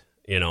didn't,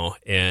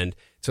 and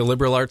it's a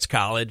liberal arts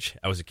college.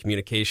 I was a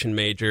communication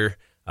major.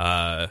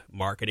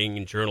 Marketing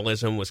and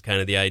journalism was kind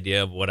of the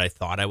idea of what I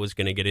thought I was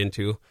going to get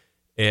into.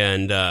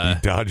 And you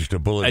dodged a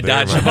bullet. I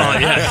dodged a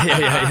bullet.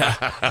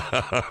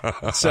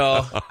 Yeah.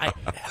 So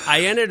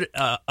I ended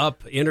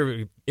up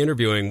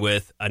interviewing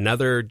with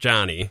another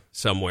Johnny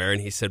somewhere,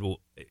 and he said, "Well,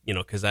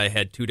 because I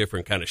had two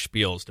different kind of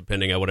spiels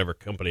depending on whatever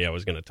company I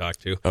was going to talk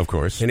to." Of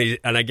course. And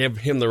I gave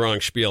him the wrong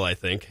spiel, I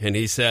think, and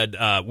he said,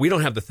 "We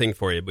don't have the thing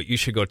for you, but you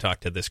should go talk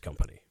to this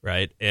company,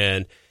 right?"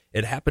 And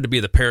it happened to be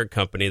the parent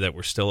company that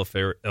we're still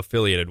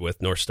affiliated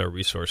with, North Star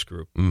Resource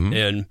Group,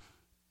 and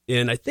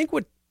I think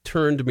what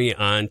turned me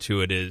on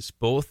to it is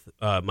both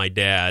my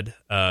dad,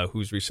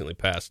 who's recently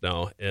passed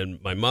now,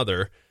 and my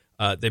mother,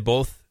 they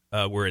both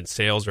were in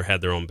sales or had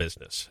their own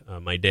business.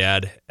 My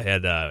dad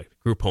had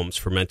group homes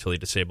for mentally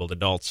disabled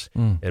adults,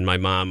 and my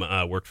mom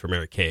worked for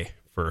Mary Kay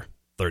for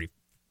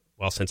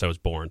since I was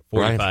born,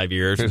 45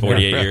 years,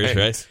 48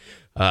 years,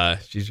 right?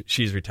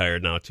 She's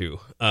retired now too.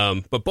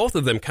 But both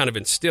of them kind of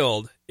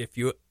instilled, if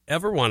you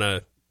ever want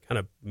to kind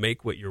of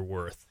make what you're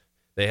worth,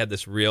 they had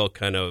this real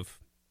kind of,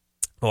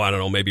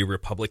 maybe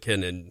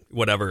Republican and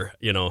whatever,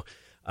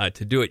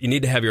 to do it, you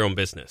need to have your own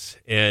business.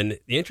 And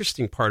the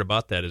interesting part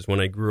about that is when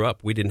I grew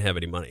up, we didn't have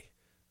any money.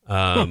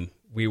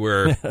 We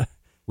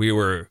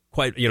were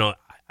quite,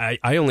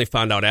 I only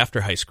found out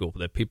after high school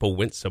that people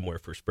went somewhere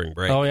for spring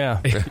break. Oh,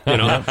 yeah. I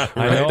know.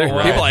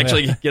 People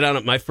actually get on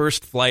it. My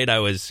first flight, I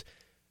was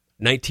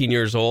 19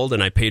 years old,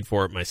 and I paid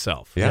for it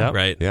myself. Yeah.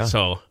 Right? Yeah.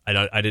 So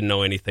I didn't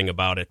know anything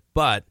about it.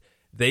 But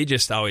they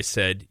just always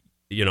said,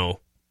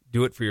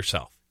 do it for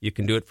yourself. You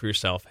can do it for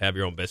yourself, have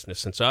your own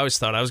business. And so I always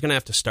thought I was going to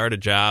have to start a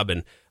job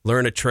and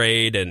learn a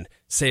trade and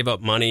save up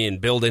money and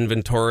build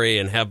inventory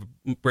and have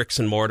bricks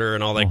and mortar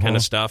and all that kind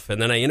of stuff.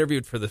 And then I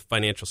interviewed for the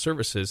financial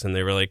services, and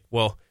they were like,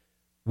 well,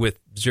 with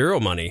zero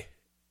money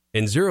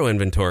and zero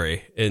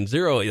inventory and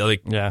zero,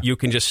 you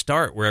can just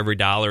start where every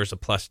dollar is a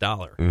plus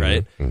dollar,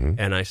 right?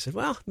 And I said,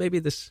 well,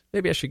 maybe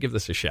I should give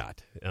this a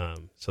shot.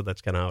 So that's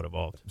kind of how it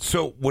evolved.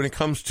 So when it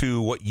comes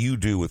to what you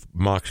do with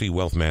Moxie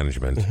Wealth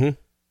Management,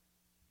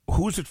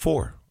 who's it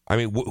for? I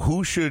mean,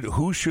 who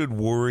should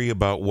worry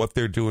about what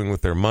they're doing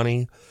with their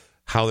money,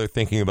 how they're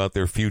thinking about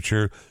their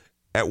future?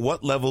 At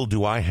what level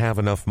do I have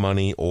enough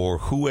money, or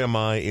who am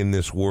I in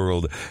this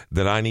world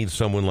that I need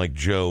someone like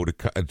Joe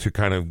to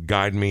kind of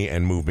guide me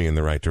and move me in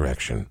the right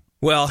direction?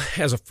 Well,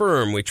 as a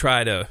firm, we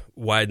try to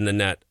widen the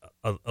net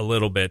a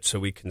little bit so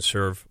we can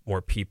serve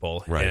more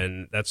people. Right.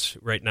 And that's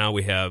right now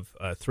we have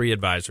 3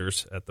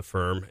 advisors at the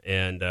firm,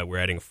 and we're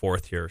adding a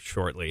 4th here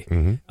shortly.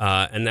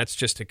 And that's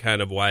just to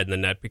kind of widen the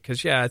net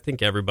because, I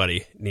think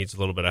everybody needs a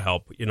little bit of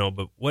help,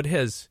 but what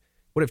has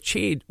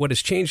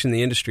changed in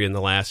the industry in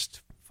the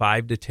last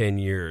 5 to 10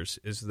 years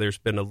is there's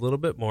been a little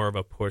bit more of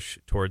a push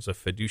towards a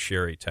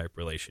fiduciary type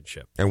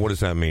relationship. And what does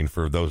that mean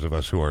for those of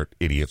us who are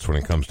idiots when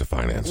it comes to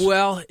finance?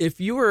 Well, if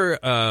you were,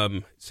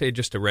 say,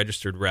 just a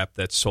registered rep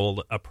that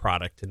sold a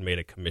product and made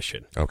a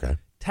commission,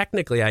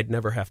 technically I'd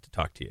never have to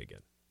talk to you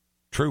again.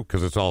 True,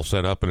 because it's all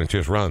set up and it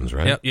just runs,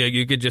 right? Yeah,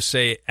 you could just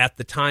say, at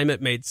the time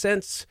it made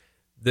sense,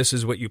 this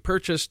is what you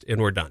purchased,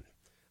 and we're done.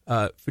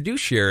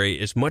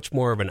 Fiduciary is much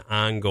more of an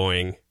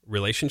ongoing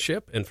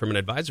relationship, and from an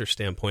advisor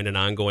standpoint, an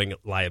ongoing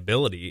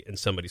liability in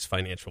somebody's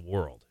financial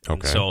world. Okay.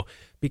 And so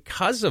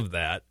because of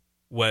that,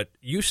 what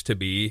used to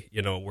be,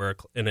 where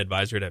an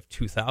advisor would have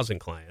 2,000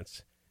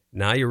 clients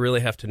Now you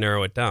really have to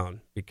narrow it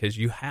down because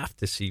you have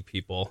to see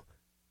people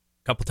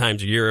a couple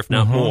times a year, if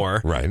not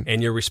more. Right.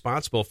 And you're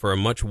responsible for a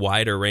much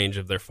wider range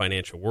of their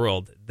financial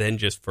world than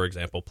just, for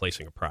example,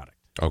 placing a product.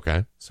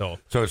 Okay. So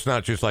it's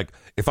not just like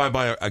if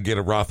I get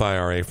a Roth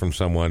IRA from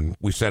someone,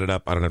 we set it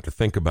up, I don't have to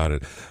think about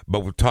it. But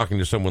we're talking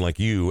to someone like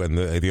you and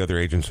the other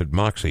agents at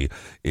Moxie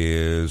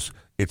is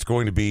it's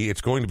going to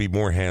be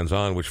more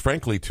hands-on, which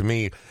frankly to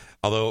me,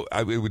 although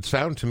it would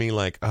sound to me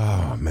like,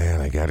 oh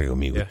man, I got to go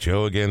meet with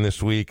Joe again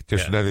this week,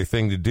 just another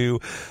thing to do.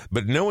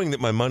 But knowing that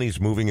my money's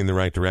moving in the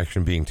right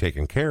direction, being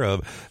taken care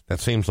of, that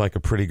seems like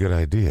a pretty good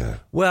idea.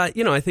 Well,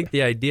 I think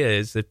the idea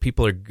is that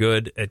people are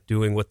good at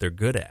doing what they're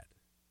good at.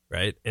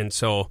 Right. And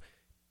so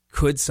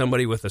could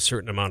somebody with a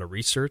certain amount of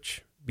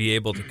research be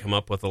able to come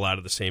up with a lot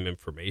of the same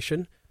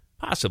information?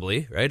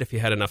 Possibly. Right. If you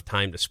had enough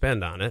time to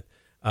spend on it.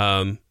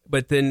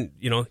 But then,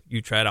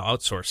 you try to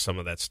outsource some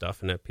of that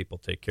stuff and let people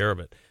take care of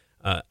it.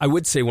 I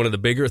would say one of the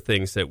bigger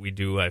things that we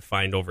do, I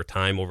find over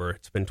time,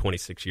 it's been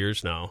 26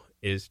 years now,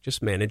 is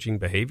just managing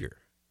behavior.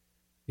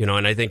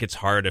 And I think it's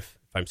hard if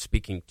I'm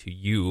speaking to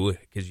you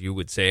because you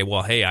would say,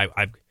 well, hey,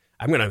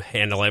 I'm going to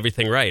handle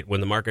everything right.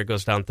 When the market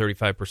goes down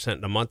 35%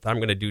 in a month, I'm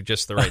going to do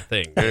just the right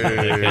thing.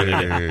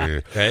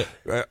 Right?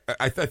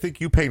 I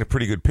think you paint a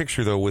pretty good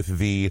picture, though, with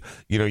you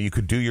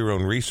could do your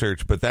own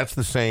research, but that's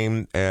the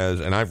same as,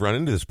 and I've run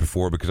into this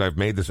before because I've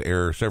made this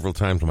error several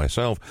times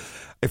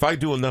myself. If I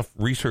do enough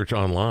research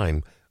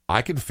online,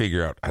 I can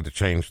figure out how to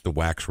change the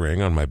wax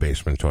ring on my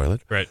basement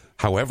toilet. Right.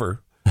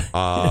 However,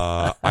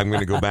 I'm going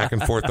to go back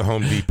and forth to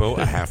Home Depot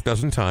a half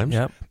dozen times.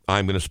 Yep.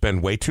 I'm going to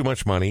spend way too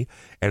much money.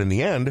 And in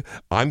the end,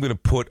 I'm going to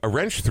put a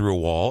wrench through a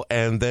wall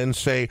and then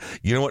say,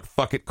 you know what,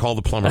 fuck it, call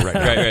the plumber right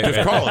now.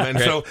 Just call him. And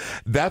so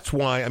that's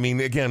why,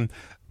 again,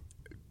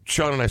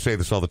 Sean and I say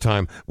this all the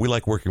time. We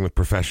like working with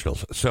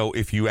professionals. So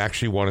if you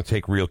actually want to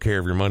take real care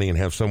of your money and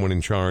have someone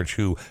in charge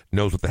who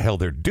knows what the hell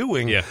they're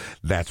doing,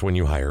 that's when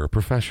you hire a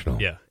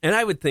professional. Yeah. And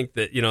I would think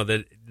that,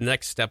 the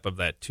next step of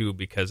that, too,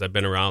 because I've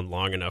been around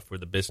long enough where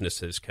the business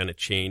has kind of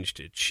changed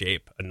its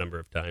shape a number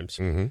of times.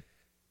 Mm-hmm.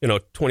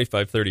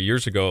 25, 30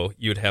 years ago,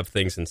 you'd have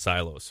things in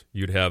silos.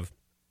 You'd have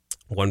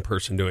one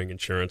person doing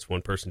insurance,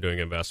 one person doing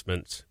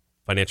investments.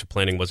 Financial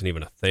planning wasn't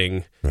even a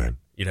thing. Right.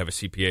 You'd have a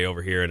CPA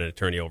over here and an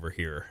attorney over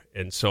here.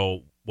 And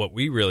so what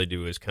we really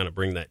do is kind of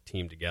bring that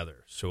team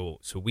together. So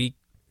we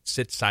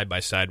sit side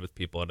by side with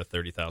people at a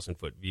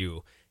 30,000-foot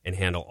view and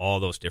handle all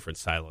those different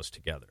silos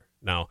together.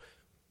 Now,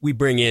 we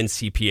bring in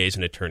CPAs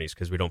and attorneys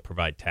because we don't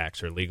provide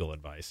tax or legal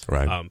advice.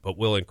 Right. But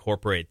we'll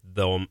incorporate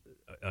them.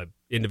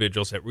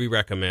 Individuals that we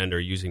recommend are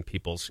using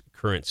people's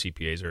current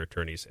CPAs or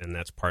attorneys, and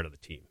that's part of the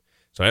team.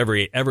 So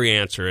every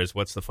answer is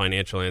what's the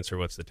financial answer,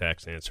 what's the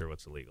tax answer,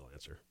 what's the legal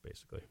answer,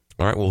 basically.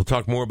 All right, well, we'll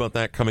talk more about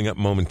that coming up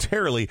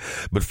momentarily.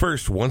 But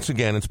first, once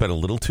again, it's been a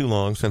little too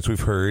long since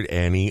we've heard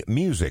any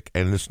music.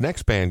 And this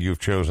next band you've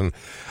chosen,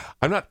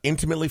 I'm not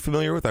intimately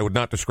familiar with. I would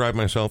not describe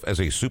myself as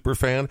a super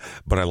fan,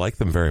 but I like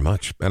them very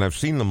much. And I've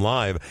seen them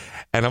live.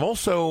 And I'm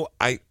also...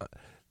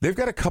 They've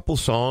got a couple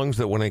songs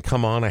that when they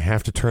come on, I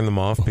have to turn them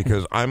off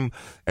because I'm,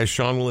 as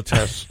Sean will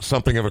attest,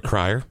 something of a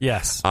crier.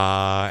 Yes.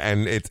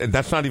 And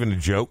that's not even a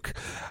joke.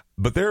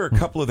 But there are a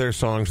couple of their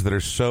songs that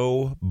are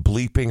so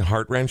bleeping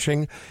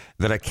heart-wrenching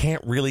that I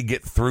can't really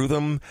get through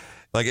them.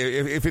 Like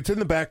if it's in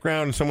the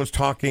background and someone's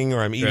talking or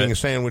I'm eating a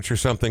sandwich or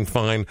something,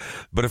 fine.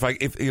 But if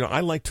I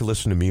like to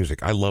listen to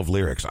music. I love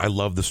lyrics. I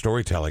love the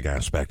storytelling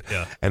aspect.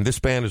 Yeah. And this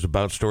band is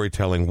about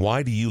storytelling.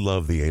 Why do you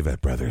love the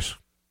Avett Brothers?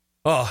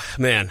 Oh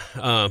man,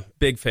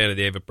 big fan of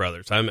the Avett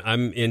Brothers. I'm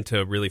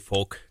into really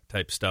folk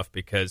type stuff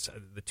because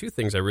the two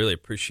things I really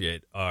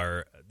appreciate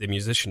are the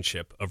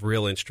musicianship of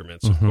real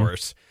instruments, of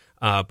course,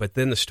 but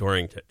then the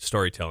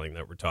storytelling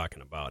that we're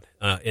talking about.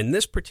 In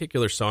this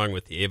particular song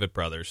with the Avett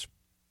Brothers,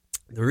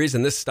 the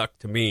reason this stuck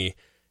to me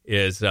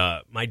is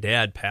my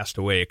dad passed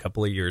away a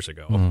couple of years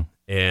ago,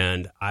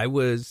 and I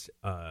was.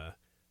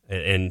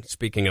 And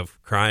speaking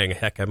of crying,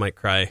 heck, I might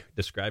cry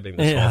describing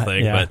this whole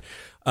thing. Yeah.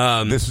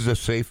 But this is a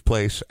safe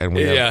place, and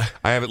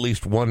I have at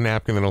least one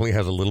napkin that only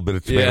has a little bit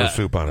of tomato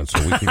soup on it, so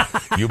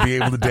you'll be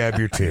able to dab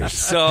your tears.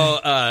 So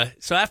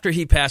after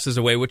he passes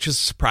away, which is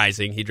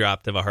surprising, he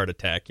dropped of a heart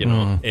attack,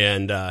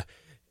 and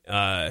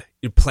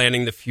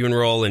planning the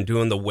funeral and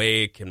doing the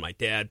wake, and my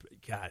dad,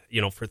 God,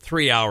 for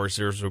 3 hours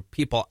there were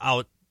people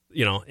out,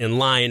 in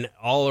line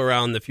all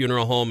around the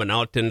funeral home and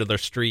out into the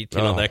street,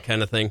 that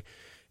kind of thing.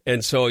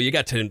 And so you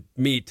got to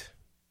meet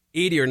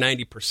 80 or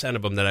 90%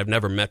 of them that I've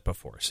never met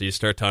before. So you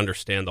start to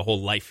understand the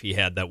whole life he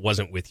had that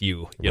wasn't with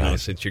you,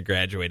 since you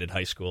graduated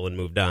high school and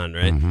moved on,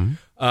 right?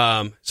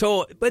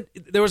 Mm-hmm. But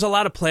there was a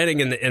lot of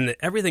planning, and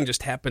everything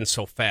just happened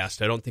so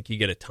fast. I don't think you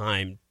get a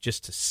time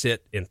just to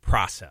sit and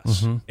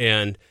process. Mm-hmm.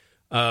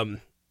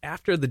 And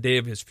after the day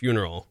of his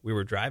funeral, we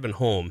were driving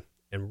home,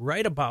 and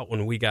right about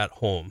when we got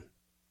home,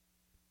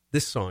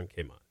 this song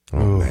came on.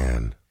 Oh,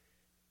 man.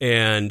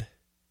 And...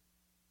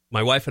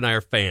 my wife and I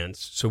are fans,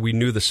 so we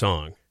knew the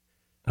song.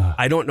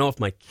 I don't know if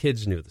my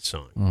kids knew the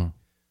song,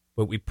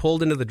 but we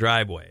pulled into the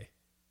driveway,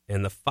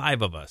 and the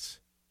five of us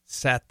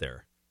sat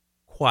there,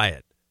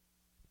 quiet,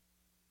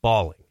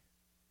 bawling.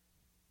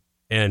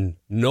 and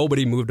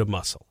nobody moved a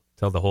muscle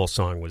till the whole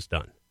song was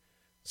done.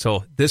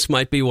 So this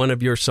might be one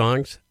of your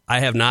songs.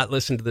 I have not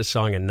listened to this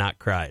song and not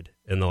cried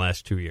in the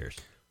last 2 years.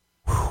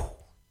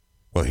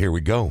 Well, here we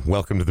go.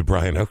 Welcome to the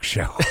Brian Oak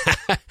Show.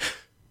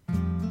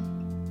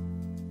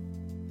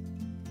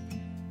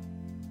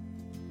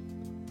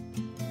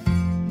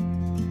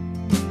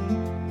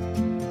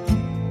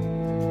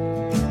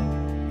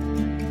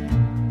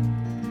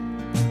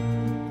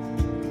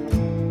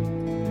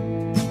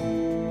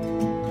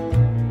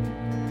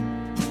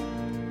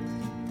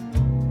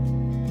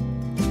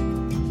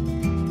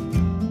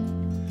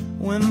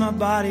 When my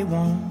body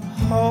won't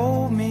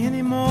hold me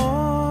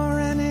anymore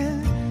and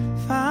it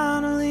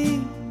finally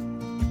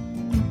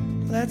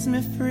lets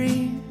me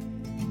free,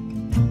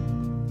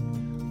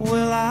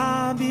 will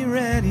I be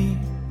ready?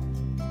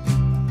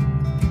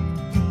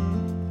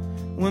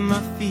 When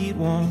my feet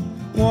won't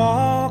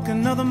walk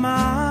another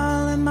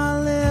mile and my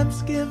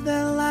lips give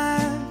that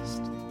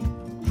last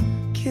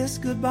kiss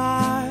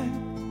goodbye,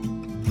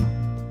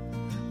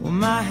 will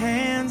my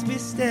hands be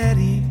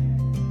steady?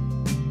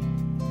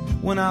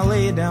 When I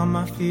lay down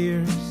my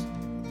fears,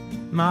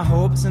 my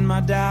hopes and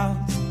my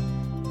doubts,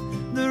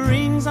 the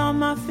rings on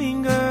my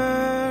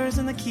fingers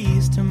and the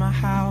keys to my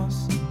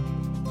house,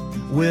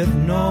 with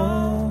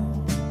no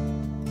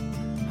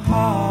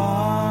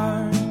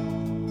hard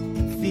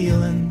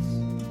feelings.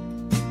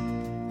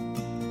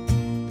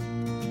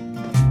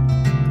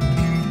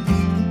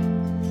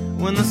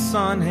 When the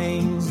sun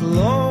hangs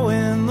low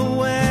in the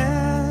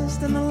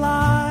west and the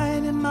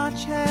light in my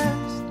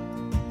chest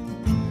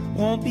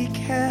won't be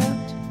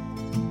kept,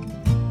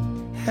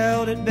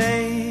 held at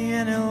bay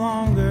any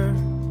longer.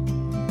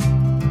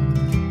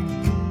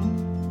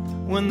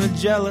 When the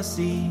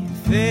jealousy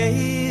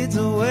fades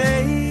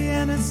away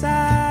and it's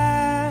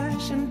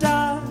ash and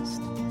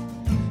dust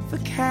for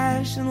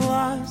cash and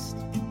lust,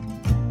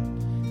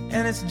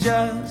 and it's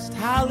just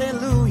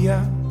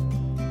hallelujah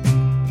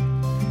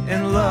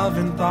and love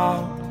in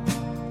thought,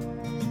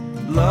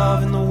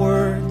 love in the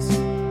words,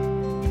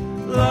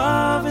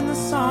 love in the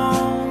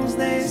songs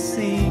they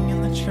sing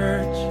in the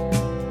church,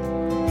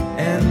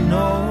 and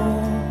no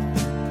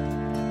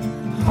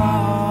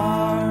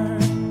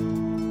hard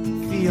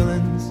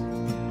feelings.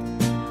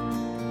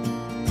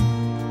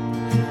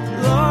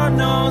 Lord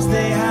knows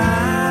they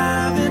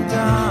haven't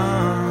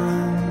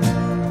done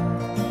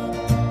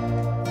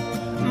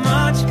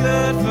much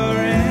good for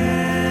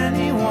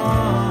anyone,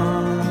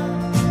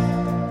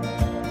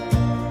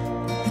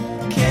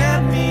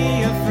 kept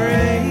me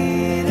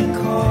afraid and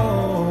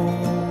cold,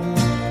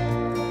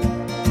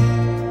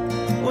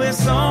 with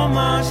so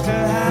much to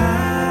have.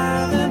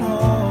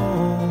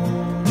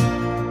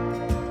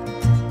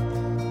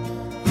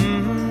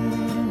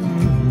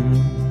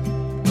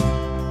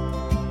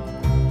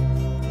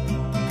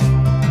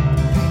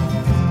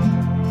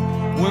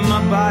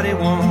 My body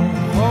won't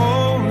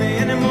hold me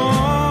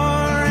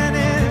anymore and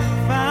it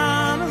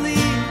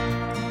finally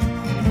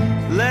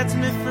lets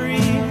me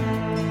free,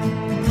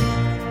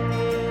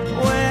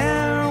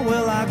 where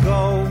will I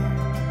go?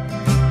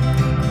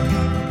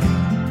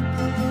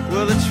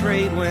 Will the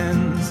trade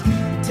winds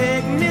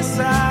take me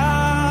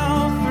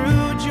south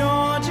through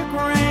Georgia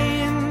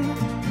grain,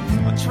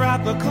 or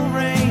tropical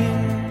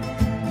rain,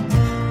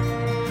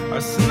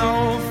 or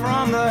snow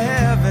from the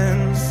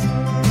heavens?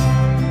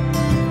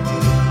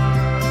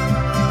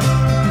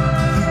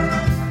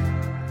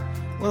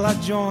 Will I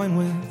join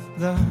with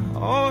the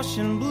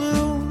ocean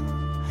blue,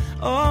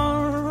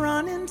 or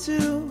run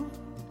into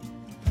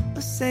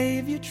a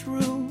savior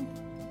true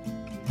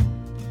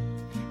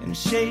and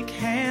shake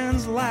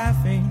hands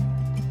laughing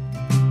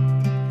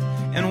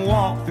and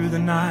walk through the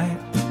night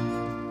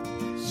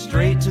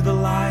straight to the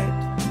light,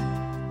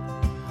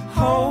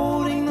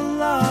 holding the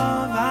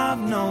love I've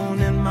known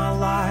in my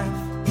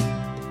life,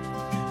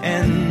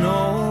 and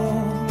no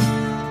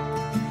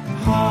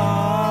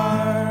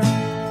hard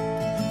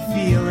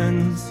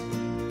feelings.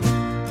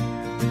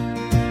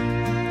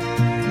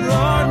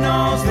 Lord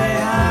knows they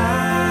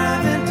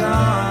haven't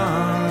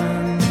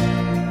done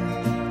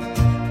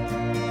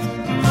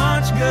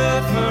much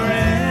good for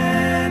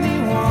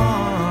anyone,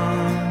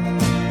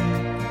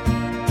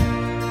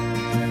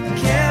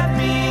 kept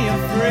me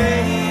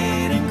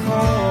afraid and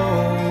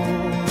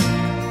cold,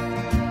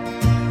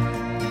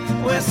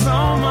 with so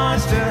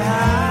much to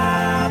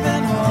have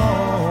and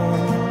hold.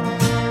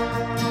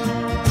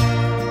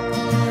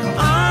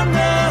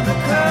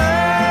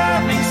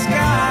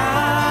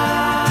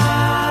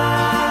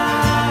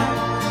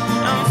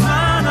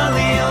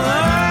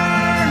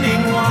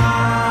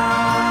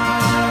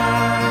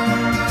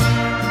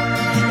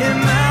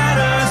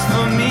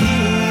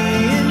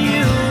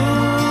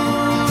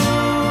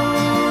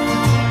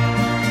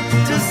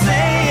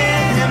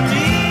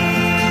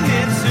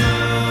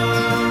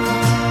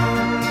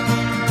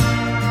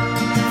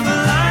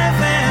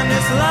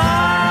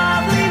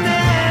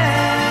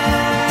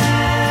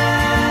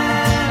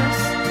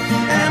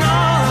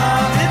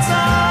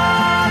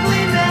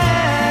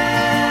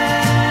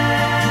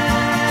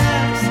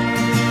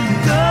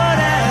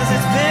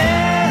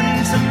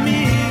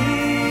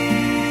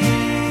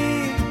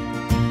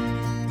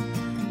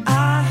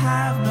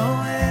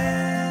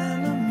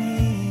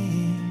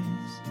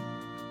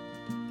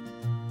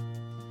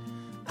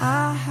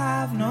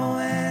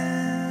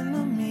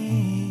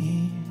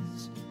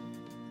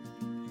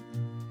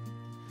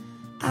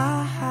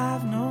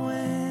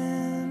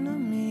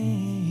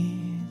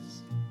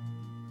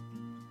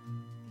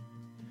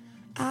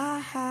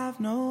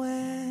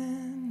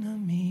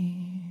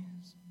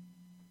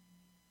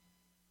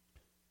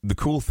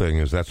 cool thing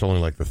is that's only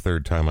like the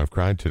third time I've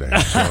cried today.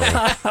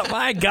 So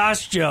My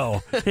gosh,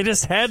 Joe. He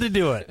just had to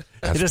do it.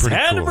 That's He just pretty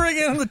had cool. to bring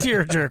in the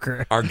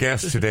tearjerker. our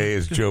guest today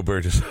is Joe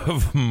Burgess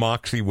of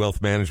Moxie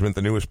Wealth Management,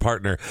 the newest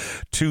partner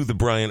to the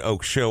Brian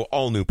Oak Show.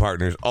 All new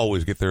partners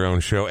always get their own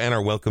show and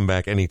are welcome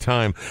back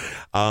anytime.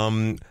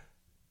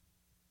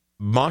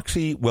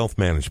 Moxie Wealth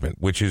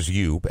Management, which is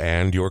you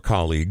and your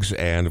colleagues,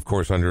 and of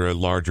course under a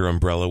larger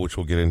umbrella, which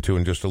we'll get into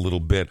in just a little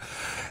bit,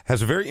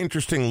 has a very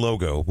interesting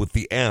logo with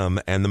the M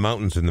and the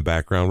mountains in the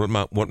background.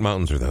 What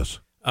mountains are those?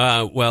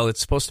 Well, it's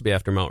supposed to be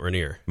after Mount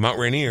Rainier. Mount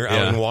Rainier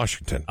out in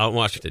Washington. Out in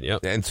Washington,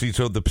 yep. And see,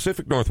 so the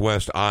Pacific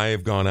Northwest,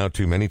 I've gone out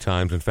to many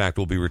times. In fact,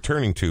 we'll be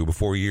returning to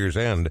before year's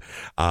end.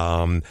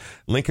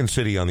 Lincoln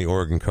City on the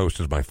Oregon coast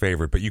is my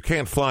favorite, but you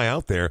can't fly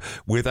out there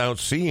without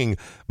seeing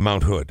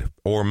Mount Hood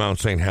or Mount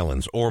St.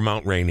 Helens or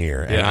Mount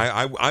Rainier. And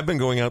I've been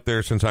going out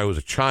there since I was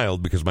a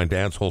child because my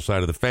dad's whole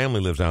side of the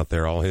family lives out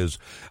there. All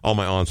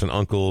my aunts and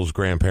uncles,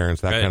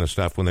 grandparents, that kind of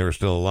stuff when they were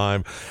still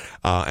alive.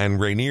 And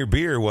Rainier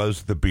beer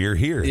was the beer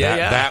here.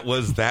 That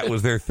was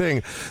their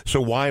thing. So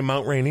why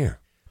Mount Rainier?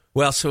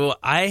 Well, so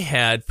I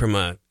had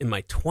in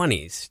my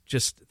 20s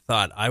just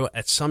thought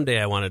someday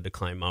I wanted to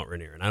climb Mount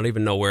Rainier, and I don't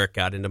even know where it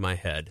got into my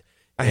head.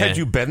 Had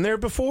you been there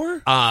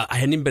before? I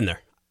hadn't even been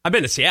there. I've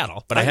been to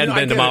Seattle, but I hadn't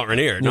been to Mount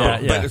Rainier. No,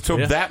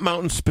 that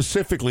mountain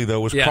specifically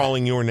though was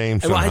calling your name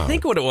somehow. Well, I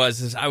think what it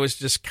was is I was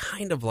just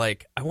kind of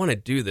like, I want to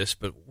do this,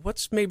 but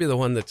what's maybe the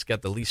one that's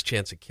got the least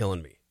chance of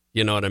killing me?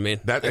 You know what I mean?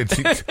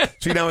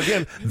 See, now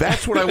again,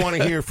 that's what I want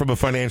to hear from a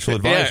financial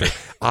advisor.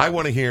 I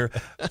want to hear,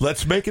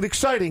 let's make it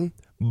exciting,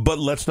 but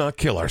let's not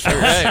kill ourselves.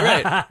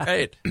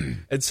 Right.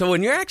 And so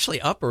when you're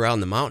actually up around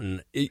the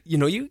mountain,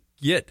 you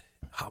get,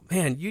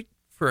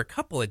 for a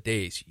couple of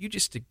days, you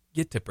just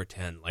get to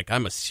pretend like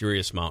I'm a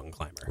serious mountain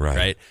climber.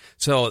 Right.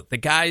 So the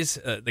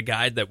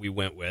guide that we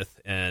went with,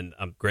 and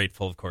I'm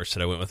grateful, of course,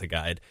 that I went with a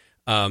guide.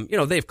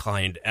 They've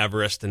climbed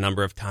Everest a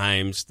number of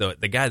times.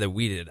 The guy that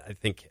we did, I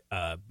think,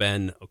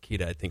 Ben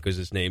Okita, I think was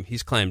his name.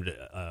 He's climbed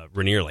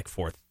Rainier like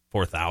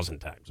 4,000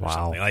 times or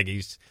something. Like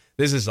this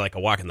is like a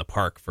walk in the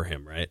park for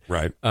him, right?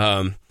 Right.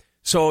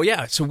 So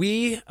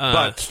we...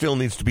 but still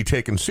needs to be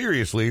taken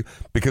seriously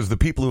because the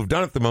people who've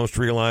done it the most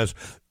realize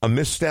a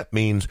misstep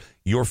means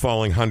you're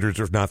falling hundreds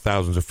if not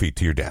thousands of feet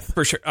to your death.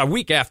 For sure. A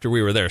week after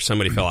we were there,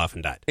 somebody fell off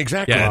and died.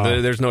 Exactly.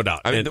 Yeah, there's no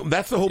doubt.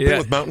 That's the whole thing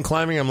with mountain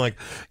climbing. I'm like,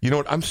 you know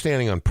what? I'm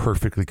standing on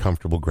perfectly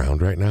comfortable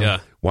ground right now. Yeah.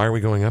 Why are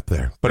we going up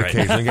there? But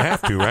occasionally you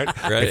have to, right?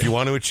 If you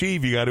want to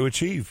achieve, you got to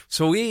achieve.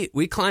 So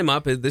we climb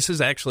up.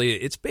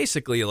 It's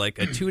basically like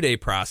a 2-day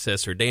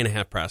process or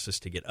day-and-a-half process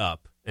to get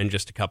up and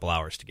just a couple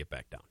hours to get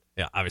back down.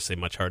 Yeah, obviously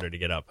much harder to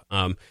get up.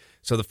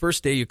 So the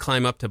first day you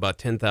climb up to about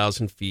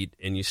 10,000 feet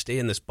and you stay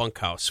in this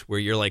bunkhouse where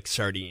you're like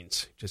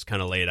sardines, just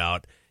kind of laid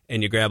out,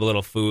 and you grab a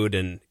little food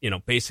and,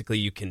 basically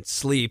you can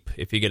sleep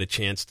if you get a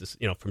chance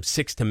to, from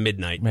 6 to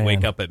midnight. You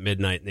wake up at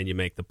midnight and then you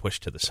make the push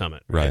to the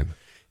summit. Right.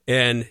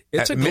 And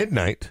it's at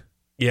midnight?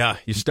 Yeah,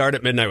 you start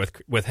at midnight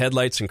with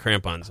headlights and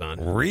crampons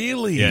on.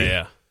 Really?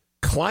 Yeah.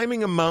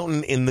 Climbing a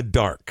mountain in the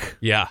dark.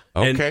 Yeah.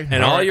 Okay.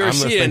 And all you're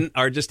seeing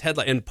are just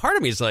headlights. And part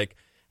of me is like,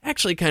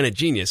 actually kind of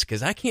genius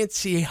because I can't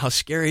see how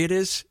scary it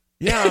is.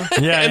 Yeah.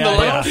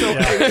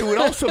 It would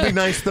also be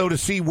nice, though, to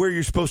see where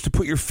you're supposed to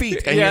put your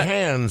feet and your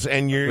hands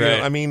and your,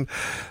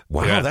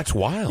 that's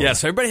wild. Yeah,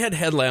 so everybody had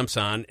headlamps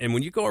on, and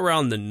when you go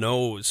around the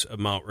nose of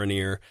Mount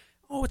Rainier,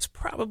 it's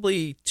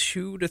probably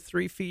 2 to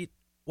 3 feet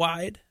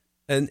wide,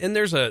 and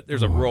there's a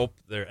rope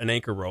there, an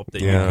anchor rope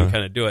that you can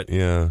kind of do it.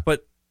 Yeah.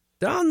 But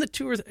down the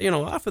 2 or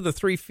off of the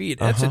 3 feet,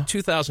 that's a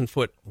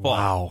 2,000-foot fall.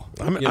 Wow.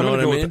 I'm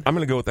going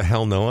to go with the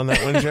hell no on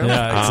that one, Joe.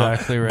 Yeah,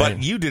 exactly right.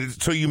 But you did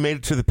it, so you made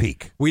it to the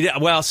peak. We did.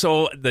 Well,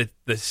 so the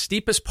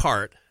steepest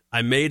part,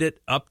 I made it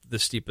up the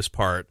steepest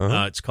part.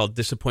 It's called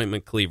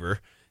Disappointment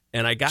Cleaver.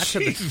 And I got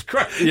Jesus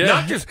Christ.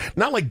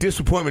 Not like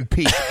Disappointment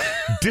Peak.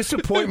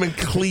 Disappointment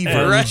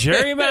Cleaver. Right.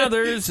 Jerry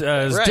Mathers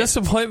as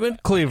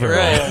Disappointment Cleaver.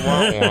 Right.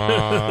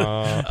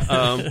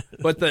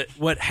 But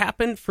what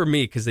happened for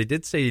me, because they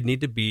did say you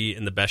need to be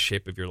in the best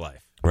shape of your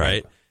life.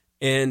 Right.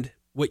 And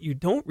what you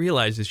don't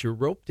realize is you're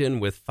roped in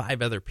with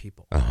 5 other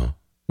people.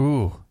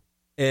 Ooh.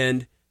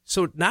 And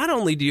so not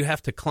only do you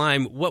have to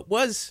climb what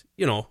was,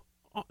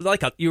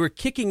 you were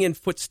kicking in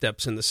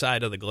footsteps in the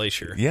side of the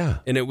glacier. Yeah.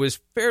 And it was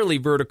fairly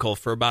vertical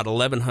for about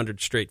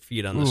 1,100 straight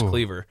feet on this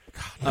cleaver.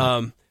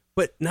 God,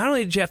 but not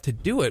only did you have to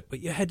do it, but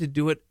you had to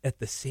do it at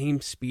the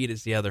same speed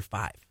as the other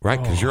 5. Right,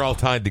 because you're all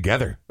tied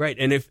together. Right.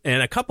 And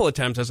a couple of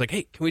times I was like,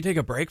 hey, can we take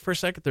a break for a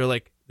second? They're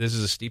like, this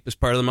is the steepest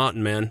part of the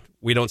mountain, man.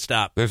 We don't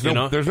stop. There's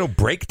no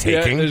break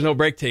taking. Yeah, there's no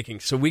break taking.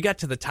 So we got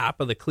to the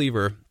top of the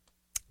cleaver,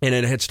 and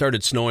it had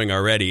started snowing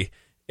already.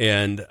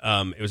 And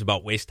it was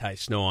about waist-high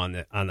snow on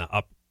the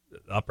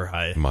upper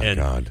high. My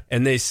God.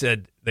 And they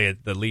said, the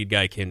lead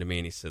guy came to me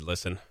and he said,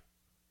 listen,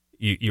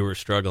 you were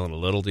struggling a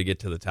little to get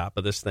to the top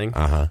of this thing.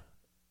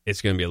 It's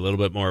going to be a little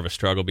bit more of a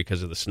struggle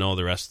because of the snow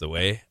the rest of the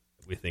way.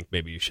 We think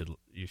maybe you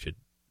should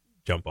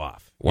jump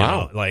off.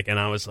 Wow. And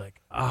I was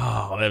like,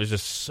 oh, that was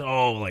just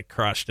so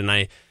crushed. And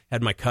I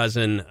had my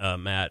cousin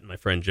Matt and my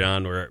friend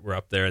John were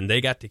up there, and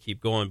they got to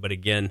keep going. But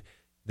again,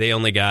 they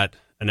only got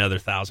another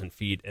 1,000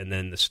 feet, and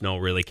then the snow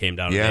really came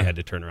down, and they had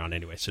to turn around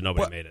anyway, so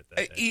nobody made it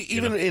that day,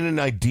 even in an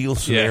ideal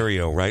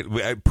scenario, right?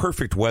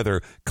 Perfect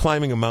weather,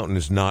 climbing a mountain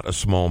is not a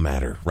small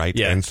matter, right?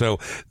 Yeah. And so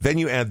then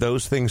you add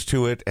those things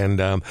to it,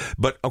 and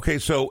but okay,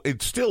 so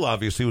it still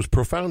obviously was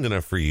profound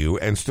enough for you,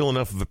 and still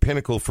enough of a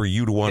pinnacle for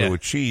you to want to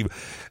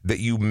achieve that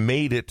you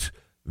made it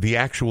the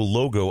actual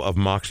logo of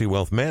Moxie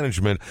Wealth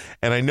Management.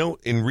 And I know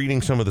in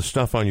reading some of the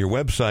stuff on your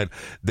website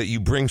that you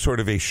bring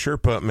sort of a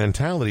Sherpa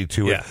mentality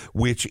to it,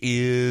 which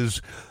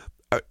is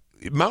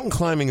mountain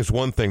climbing is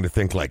one thing to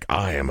think like,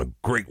 I am a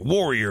great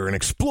warrior and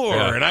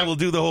explorer and I will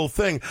do the whole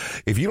thing.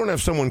 If you don't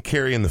have someone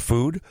carrying the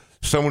food,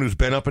 someone who's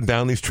been up and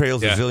down these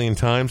trails a zillion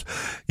times,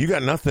 you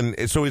got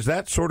nothing. So is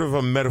that sort of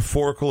a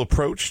metaphorical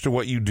approach to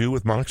what you do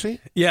with Moxie?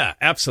 Yeah,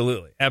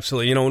 absolutely.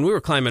 Absolutely. You know, when we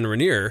were climbing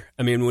Rainier,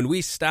 I mean, when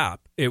we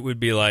stop, it would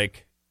be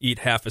like, eat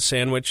half a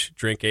sandwich,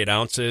 drink 8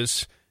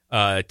 ounces,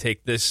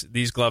 take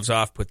these gloves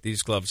off, put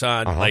these gloves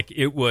on. Like,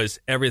 it was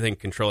everything,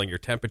 controlling your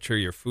temperature,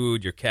 your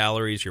food, your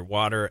calories, your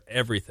water,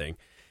 everything.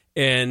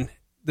 And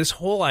this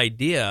whole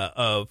idea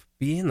of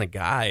being the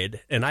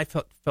guide, and I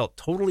felt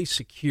totally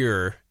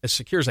secure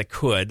as I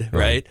could,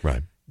 right?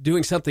 Right.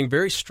 Doing something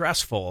very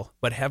stressful,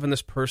 but having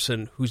this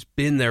person who's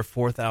been there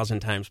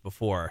 4,000 times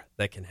before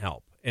that can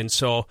help. And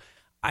so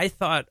I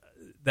thought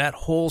that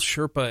whole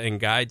Sherpa and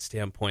guide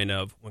standpoint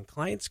of when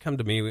clients come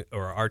to me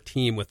or our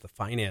team with the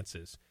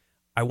finances,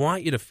 I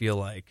want you to feel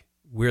like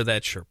we're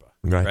that Sherpa,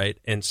 right?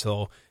 And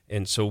so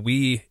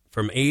we,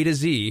 from A to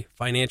Z,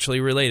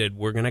 financially related,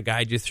 we're going to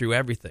guide you through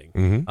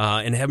everything.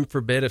 And heaven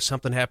forbid, if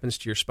something happens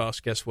to your spouse,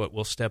 guess what?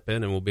 We'll step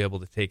in and we'll be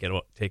able to take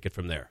it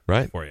from there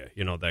for you,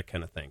 you know, that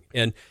kind of thing.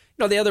 And, you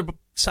know, the other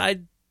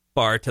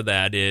sidebar to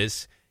that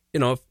is, you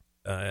know,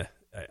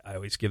 I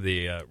always give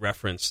the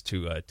reference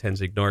to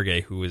Tenzing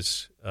Norgay, who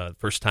was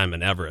first time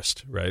in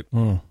Everest, right?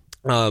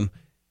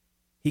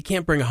 He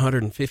can't bring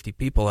 150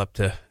 people up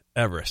to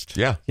Everest.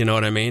 Yeah. You know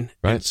what I mean?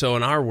 Right. And so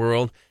in our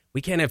world,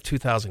 we can't have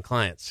 2,000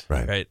 clients,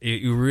 right?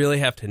 You really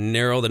have to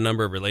narrow the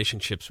number of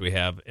relationships we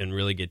have and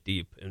really get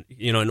deep, and,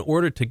 you know, in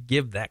order to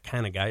give that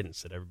kind of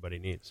guidance that everybody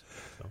needs.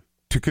 So.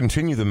 To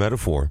continue the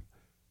metaphor,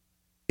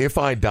 if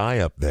I die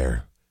up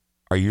there,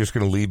 are you just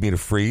going to leave me to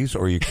freeze,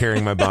 or are you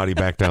carrying my body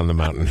back down the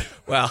mountain?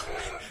 Well,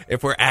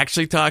 if we're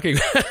actually talking,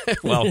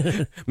 well,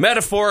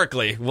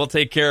 metaphorically, we'll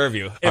take care of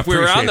you. If we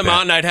were on the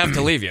mountain, I'd have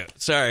to leave you.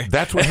 Sorry.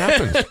 That's what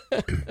happens.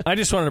 I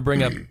just wanted to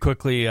bring up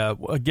quickly, a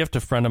gift a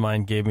friend of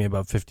mine gave me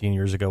about 15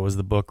 years ago was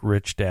the book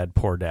Rich Dad,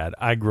 Poor Dad.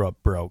 I grew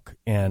up broke,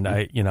 and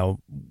I, you know,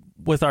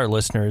 with our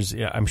listeners,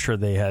 I'm sure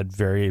they had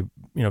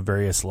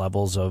various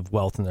levels of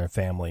wealth in their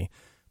family,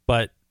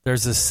 but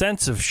there's a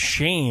sense of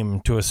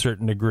shame to a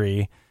certain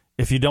degree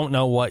if you don't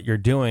know what you're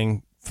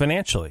doing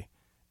financially.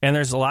 And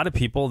there's a lot of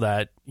people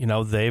that, you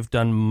know, they've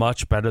done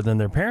much better than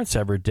their parents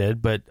ever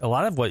did, but a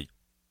lot of what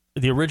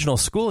the original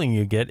schooling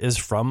you get is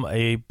from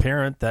a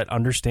parent that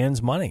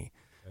understands money.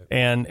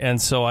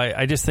 And so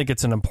I just think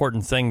it's an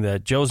important thing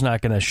that Joe's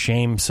not going to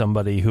shame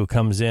somebody who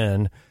comes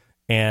in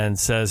and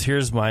says,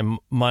 here's my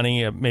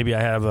money. Maybe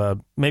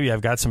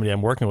I've got somebody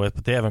I'm working with,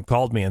 but they haven't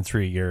called me in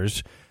 3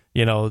 years.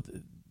 You know,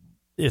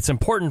 it's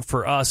important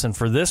for us and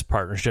for this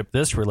partnership,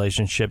 this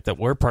relationship, that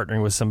we're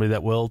partnering with somebody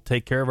that will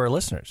take care of our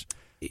listeners.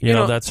 You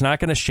know, that's not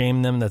going to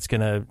shame them. That's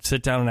going to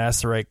sit down and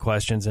ask the right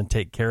questions and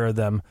take care of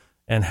them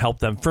and help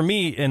them. For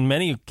me, in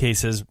many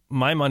cases,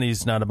 my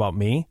money's not about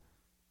me.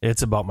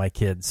 It's about my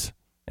kids.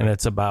 And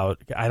it's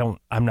about,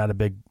 I'm not a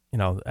big, you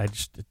know,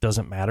 it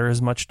doesn't matter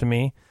as much to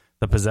me.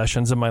 The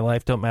possessions of my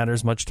life don't matter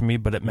as much to me,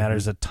 but it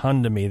matters a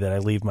ton to me that I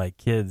leave my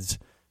kids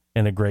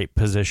in a great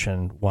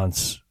position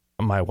once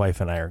my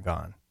wife and I are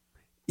gone.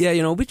 Yeah,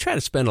 you know, we try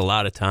to spend a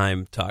lot of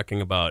time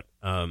talking about,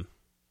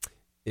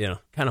 you know,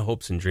 kind of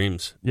hopes and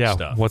dreams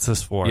stuff. What's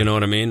this for? You know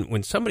what I mean?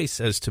 When somebody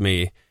says to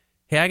me,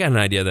 hey, I got an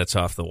idea that's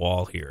off the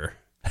wall here.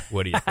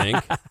 What do you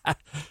think?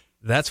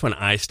 That's when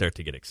I start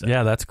to get excited.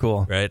 Yeah, that's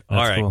cool. Right? That's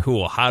all right,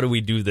 cool. How do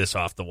we do this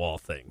off the wall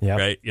thing? Yep.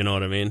 Right? You know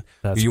what I mean?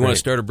 That's you great. want to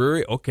start a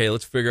brewery? Okay,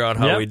 let's figure out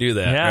how we do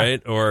that,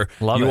 right? Or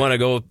you want to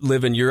go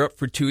live in Europe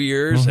for 2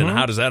 years, and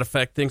how does that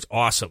affect things?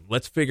 Awesome.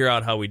 Let's figure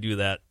out how we do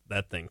that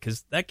thing,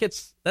 because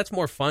that's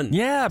more fun.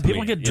 Yeah,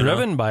 people get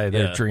driven by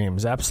their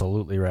dreams.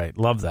 Absolutely right.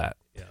 Love that.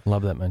 Yeah.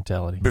 Love that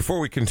mentality. Before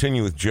we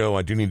continue with Joe,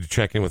 I do need to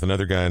check in with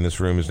another guy in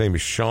this room. His name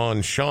is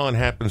Sean. Sean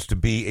happens to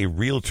be a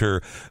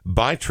realtor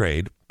by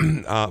trade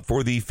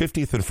for the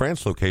 50th and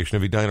France location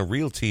of Edina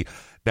Realty.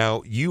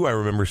 Now, I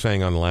remember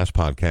saying on the last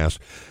podcast,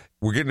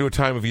 we're getting to a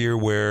time of year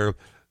where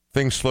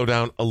things slow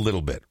down a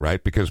little bit,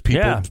 right? Because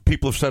people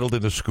have settled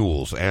into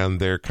schools, and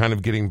they're kind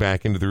of getting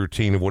back into the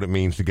routine of what it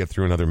means to get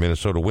through another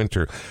Minnesota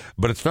winter.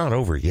 But it's not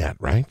over yet,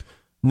 right?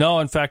 No,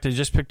 in fact, I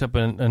just picked up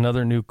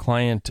another new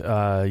client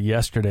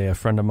yesterday. A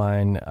friend of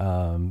mine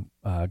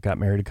got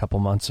married a couple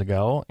months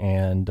ago,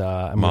 and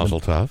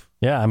Mazel tov.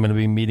 Yeah, I'm going to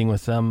be meeting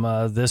with them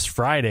this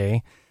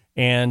Friday.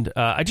 And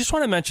I just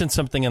want to mention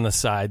something on the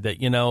side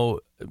that, you know,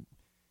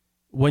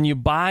 when you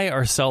buy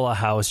or sell a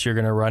house, you're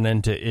going to run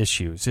into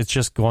issues. It's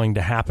just going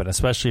to happen,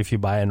 especially if you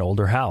buy an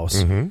older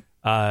house. Mm-hmm.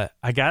 I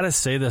got to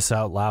say this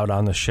out loud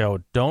on the show.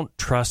 Don't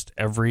trust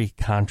every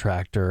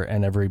contractor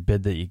and every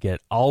bid that you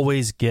get.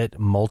 Always get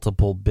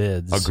multiple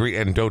bids. Agree,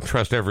 and don't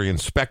trust every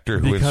inspector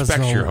who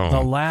inspects your home.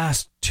 The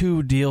last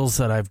 2 deals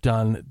that I've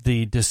done,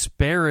 the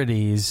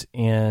disparities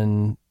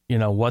in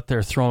what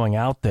they're throwing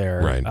out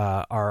there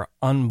are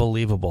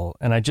unbelievable.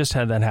 And I just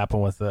had that happen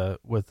with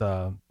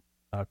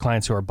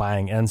clients who are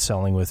buying and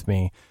selling with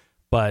me.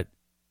 But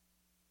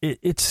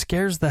it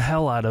scares the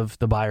hell out of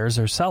the buyers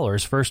or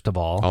sellers, first of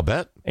all. I'll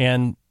bet.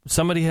 And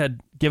somebody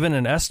had given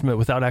an estimate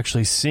without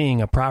actually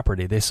seeing a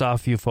property. They saw a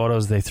few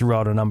photos. They threw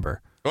out a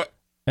number. What?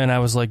 And I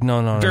was like,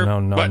 no.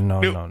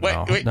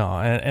 Wait.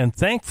 And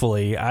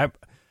thankfully,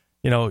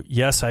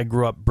 yes, I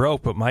grew up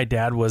broke, but my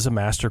dad was a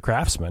master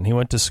craftsman. He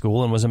went to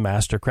school and was a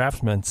master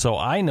craftsman. So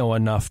I know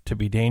enough to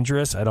be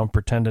dangerous. I don't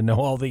pretend to know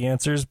all the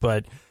answers,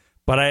 but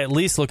I at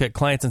least look at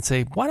clients and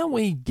say, why don't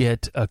we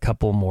get a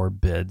couple more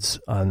bids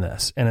on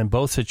this? And in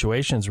both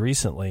situations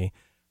recently,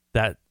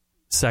 that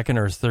second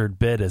or third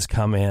bid has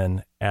come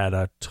in at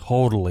a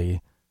totally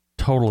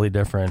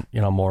different,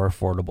 more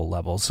affordable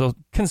level. So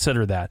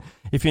consider that.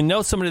 If you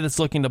know somebody that's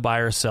looking to buy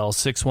or sell,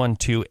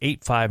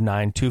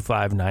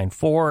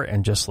 612-859-2594.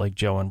 And just like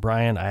Joe and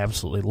Brian, I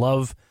absolutely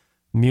love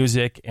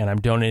music, and I'm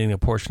donating a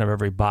portion of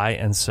every buy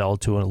and sell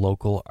to a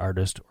local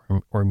artist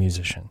or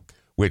musician.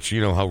 Which,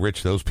 you know how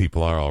rich those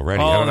people are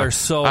already. Oh, I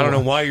don't know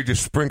why you're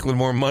just sprinkling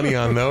more money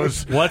on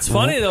those. What's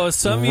funny, though, is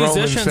some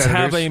musicians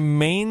have a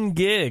main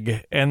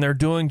gig, and they're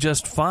doing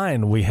just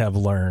fine, we have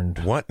learned.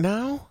 What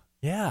now?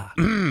 Yeah.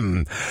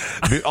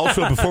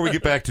 Also, before we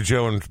get back to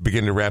Joe and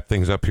begin to wrap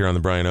things up here on the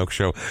Brian Oak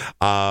Show,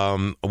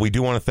 we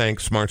do want to thank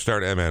Smart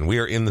Start MN. We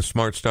are in the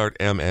Smart Start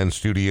MN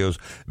studios.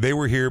 They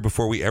were here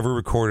before we ever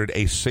recorded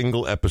a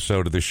single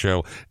episode of the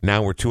show.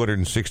 Now we're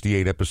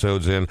 268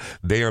 episodes in.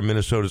 They are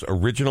Minnesota's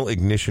original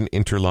ignition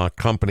interlock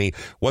company.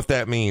 What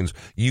that means,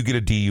 you get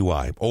a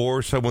DUI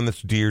or someone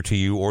that's dear to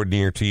you or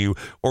near to you,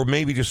 or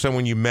maybe just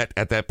someone you met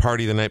at that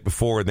party the night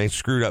before and they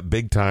screwed up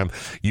big time.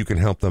 You can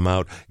help them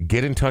out.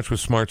 Get in touch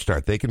with Smart Start.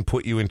 They can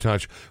put you in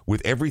touch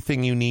with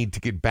everything you need to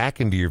get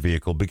back into your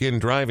vehicle, begin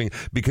driving,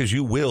 because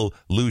you will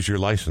lose your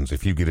license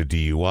if you get a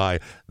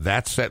DUI.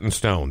 That's set in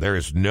stone. There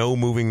is no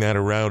moving that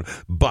around,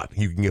 but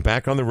you can get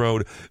back on the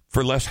road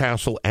for less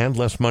hassle and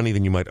less money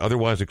than you might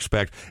otherwise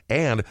expect,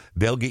 and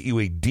they'll get you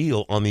a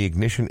deal on the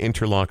ignition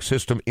interlock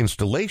system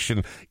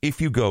installation if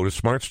you go to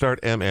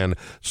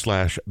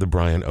smartstartmn/The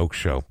Brian Oak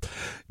Show.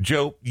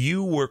 Joe,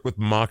 you work with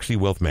Moxie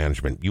Wealth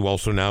Management. You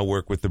also now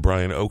work with The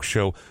Brian Oak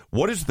Show.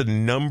 What is the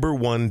number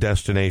one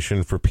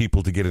destination for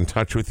people to get in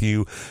touch with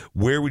you?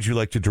 Where would you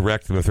like to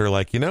direct them if they're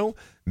like,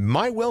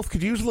 my wealth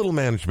could use a little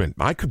management.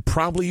 I could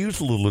probably use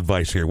a little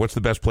advice here. What's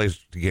the best place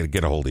to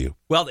get a hold of you?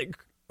 Well,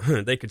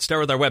 they could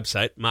start with our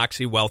website,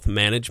 Moxie Wealth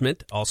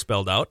Management, all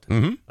spelled out,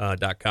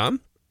 .com.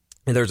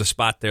 And there's a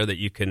spot there that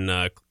you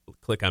can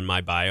click on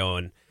my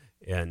bio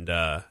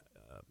and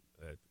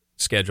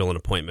schedule an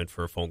appointment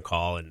for a phone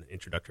call and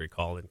introductory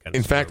call. And kind of.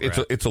 In fact,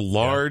 it's a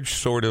large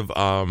sort of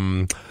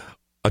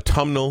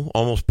autumnal,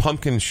 almost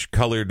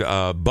pumpkin-colored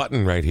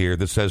button right here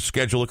that says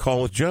schedule a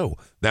call with Joe.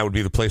 That would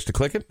be the place to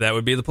click it? That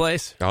would be the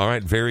place. All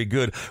right, very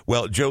good.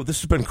 Well, Joe,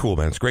 this has been cool,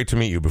 man. It's great to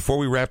meet you. Before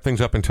we wrap things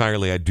up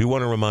entirely, I do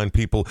want to remind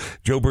people,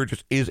 Joe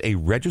Burgess is a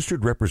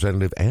registered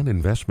representative and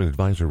investment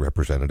advisor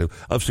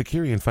representative of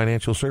Securian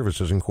Financial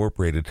Services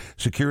Incorporated,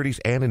 securities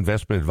and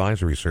investment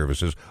advisory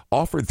services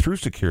offered through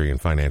Securian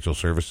Financial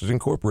Services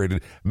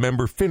Incorporated,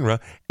 member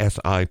FINRA,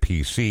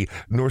 SIPC.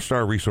 North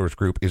Star Resource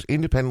Group is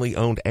independently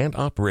owned and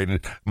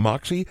operated.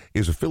 Moxie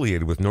is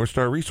affiliated with North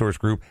Star Resource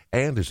Group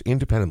and is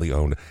independently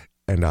owned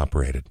and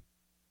operated.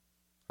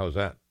 How's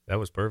that? That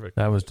was perfect.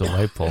 That was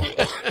delightful.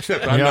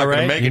 Except I'm not going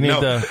to make it.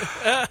 No.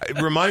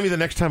 Remind me the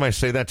next time I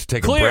say that to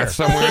take a breath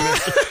somewhere in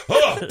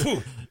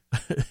this.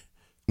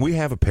 We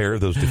have a pair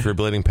of those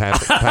defibrillating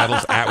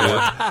paddles at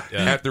work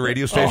at the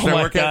radio station I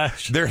work at.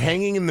 They're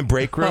hanging in the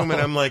break room, and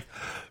I'm like,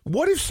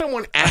 what if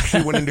someone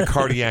actually went into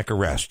cardiac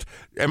arrest?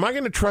 Am I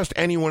going to trust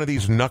any one of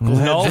these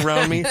knuckleheads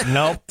around me?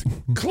 Nope.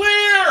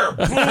 Clear!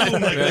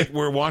 Boom! Like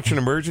we're watching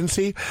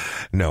Emergency?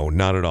 No,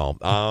 not at all.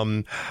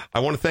 I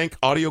want to thank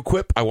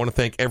AudioQuip. I want to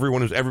thank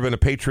everyone who's ever been a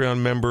Patreon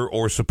member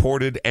or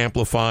supported,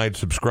 amplified,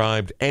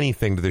 subscribed,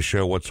 anything to this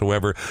show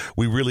whatsoever.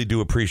 We really do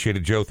appreciate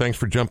it, Joe. Thanks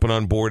for jumping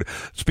on board.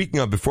 Speaking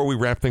of, before we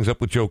wrap things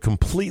up with Joe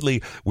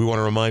completely, we want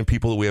to remind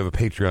people that we have a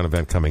Patreon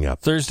event coming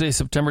up. Thursday,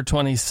 September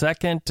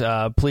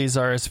 22nd. Please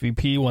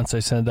RSVP once I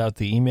send out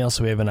the email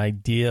so we have an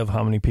idea of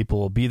how many people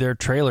will be there.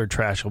 Trailer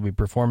Trash will be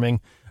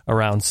performing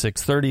around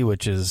 6:30,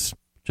 which is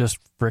just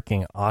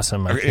freaking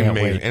awesome. I can't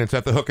wait. And it's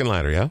at the Hook and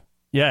Ladder, yeah?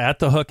 Yeah, at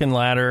the Hook and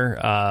Ladder,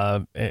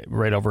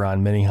 right over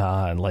on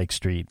Minnehaha and Lake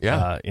Street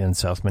in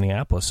South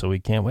Minneapolis, so we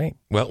can't wait.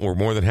 Well, we're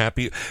more than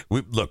happy.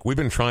 We've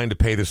been trying to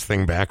pay this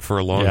thing back for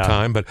a long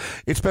time, but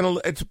it's kind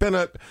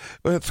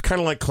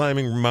of like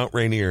climbing Mount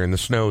Rainier, and the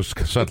snows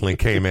suddenly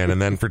came in,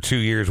 and then for 2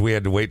 years we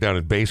had to wait down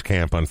at base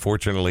camp,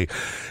 unfortunately.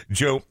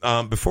 Joe,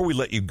 before we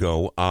let you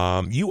go,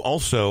 you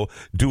also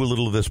do a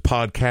little of this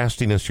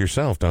podcastiness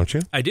yourself, don't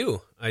you? I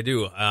do.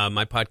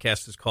 My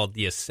podcast is called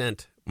The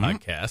Ascent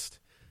Podcast.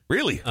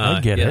 Really?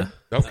 I get it.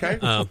 Okay.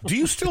 Do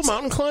you still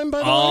mountain climb, by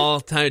the way? All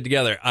tied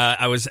together.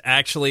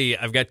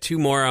 I've got 2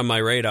 more on my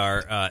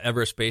radar,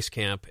 Everest Base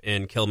Camp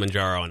and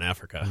Kilimanjaro in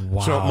Africa.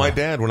 Wow. So my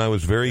dad, when I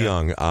was very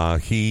young,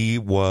 he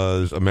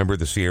was a member of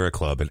the Sierra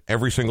Club, and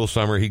every single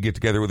summer he'd get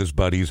together with his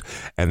buddies,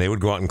 and they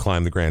would go out and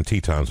climb the Grand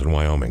Tetons in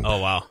Wyoming. Oh,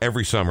 wow.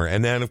 Every summer.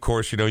 And then, of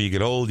course, you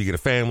get old, you get a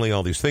family,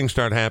 all these things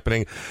start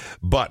happening.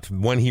 But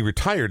when he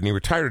retired, and he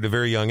retired at a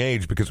very young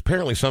age, because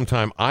apparently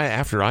sometime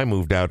after I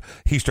moved out,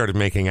 he started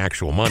making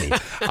actual money.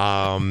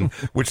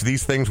 Which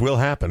these things will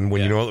happen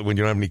when you don't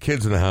have any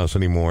kids in the house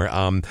anymore.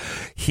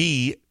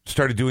 He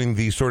started doing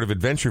these sort of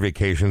adventure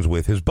vacations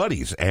with his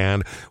buddies,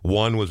 and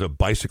one was a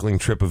bicycling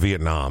trip to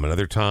Vietnam.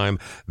 Another time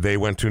they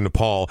went to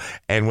Nepal,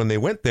 and when they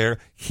went there,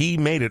 he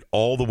made it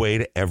all the way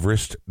to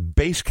Everest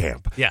Base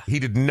Camp. Yeah. He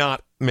did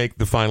not make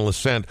the final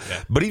ascent,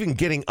 but even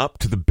getting up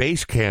to the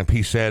base camp,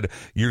 he said,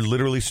 you're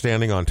literally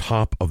standing on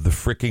top of the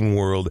freaking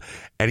world.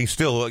 And he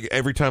still,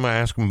 every time I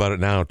ask him about it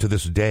now, to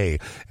this day,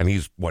 and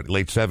he's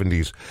late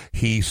 70s,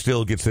 he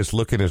still gets this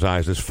look in his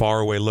eyes, this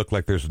faraway look,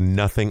 like there's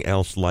nothing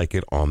else like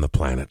it on the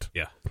planet.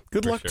 Yeah.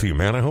 Good luck to you,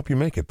 man. I hope you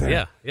make it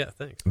there. Yeah,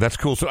 thanks. That's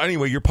cool. So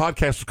anyway, your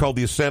podcast is called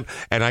The Ascent,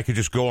 and I could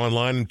just go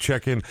online and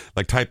check in,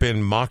 type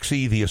in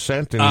Moxie The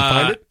Ascent and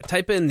find it?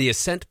 Type in The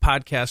Ascent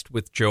Podcast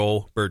with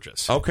Joe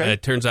Burgess. Okay.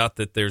 It turns out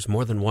that there's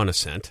more than one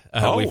ascent.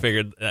 We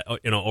figured,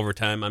 over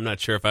time, I'm not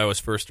sure if I was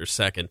first or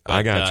second. But,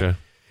 I gotcha.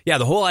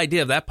 The whole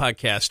idea of that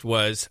podcast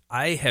was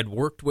I had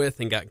worked with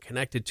and gotten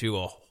connected to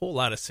a whole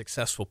lot of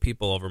successful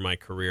people over my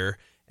career.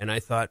 And I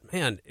thought,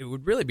 man, it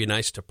would really be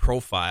nice to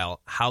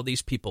profile how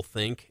these people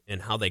think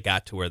and how they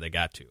got to where they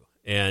got to.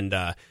 And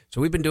so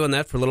we've been doing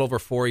that for a little over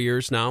 4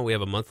 years now. We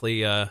have a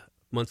monthly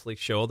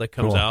show that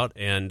comes out,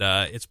 and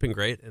it's been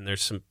great. And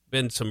there's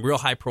been some real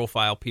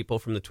high-profile people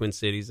from the Twin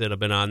Cities that have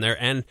been on there,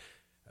 and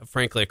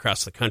frankly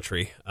across the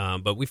country.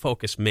 But we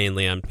focus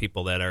mainly on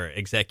people that are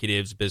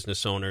executives,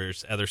 business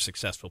owners, other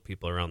successful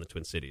people around the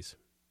Twin Cities.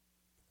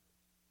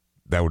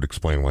 That would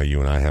explain why you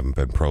and I haven't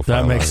been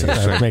profiled.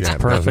 That makes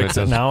perfect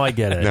sense. Now I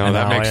get it. No,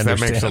 that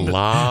makes a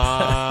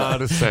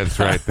lot of sense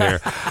right there.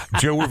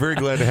 Joe, we're very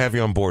glad to have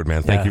you on board,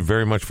 man. Thank you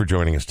very much for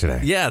joining us today.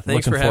 Yeah,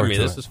 thanks for having me.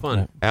 This was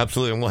fun.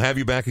 Absolutely. And we'll have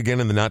you back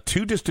again in the not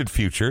too distant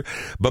future.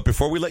 But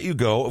before we let you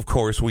go, of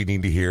course, we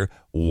need to hear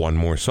one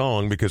more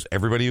song, because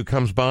everybody who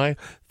comes by,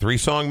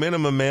 3-song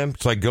minimum, man.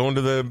 It's like going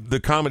to the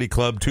comedy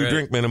club,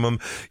 2-drink minimum.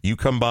 You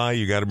come by,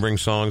 you got to bring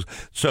songs.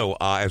 So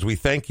as we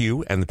thank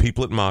you and the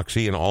people at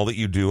Moxie and all that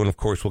you do, and of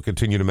course we'll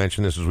continue to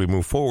mention this as we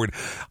move forward,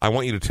 I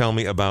want you to tell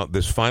me about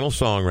this final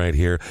song right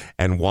here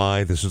and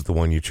why this is the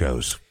one you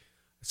chose.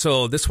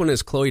 So this one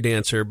is Chloe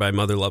Dancer by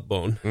Mother Love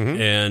Bone.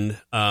 Mm-hmm.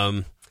 And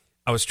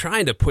I was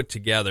trying to put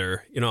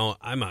together,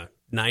 I'm a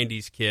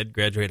 90s kid,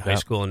 graduated high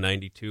school in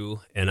 92,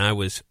 and I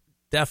was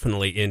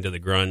definitely into the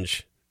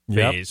grunge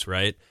phase,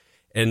 right?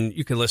 And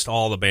you can list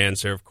all the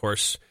bands there, of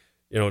course,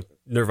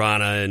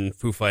 Nirvana and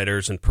Foo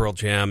Fighters and Pearl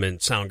Jam and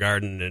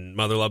Soundgarden and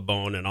Mother Love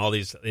Bone and all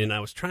these. And I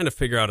was trying to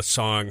figure out a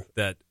song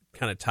that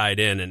kind of tied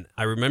in. And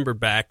I remembered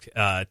back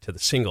to the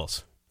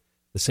singles.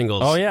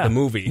 The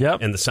movie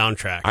and the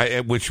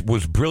soundtrack. Which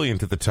was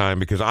brilliant at the time,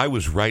 because I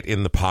was right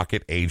in the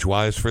pocket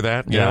age-wise for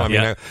that.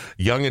 A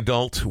young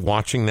adult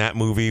watching that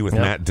movie with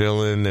Matt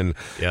Dillon and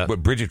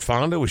Bridget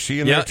Fonda, was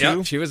she in there too?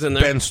 Yeah, she was in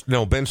there.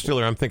 Ben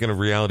Stiller, I'm thinking of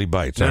Reality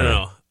Bites.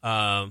 No.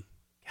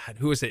 God,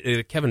 who was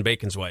it? Kevin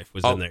Bacon's wife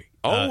was in there.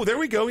 There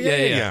we go.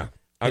 Yeah.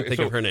 I think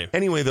of her name.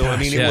 Anyway, though,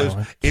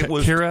 it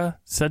was Kira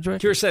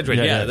Sedgwick? Kira Sedgwick,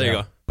 there you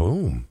go.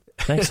 Boom.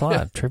 Thanks a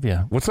lot.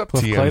 Trivia. What's up,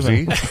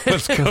 TMZ?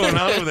 What's going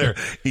on over there,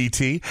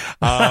 E.T.?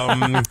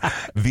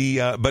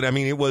 But I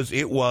mean, it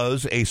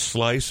was a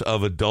slice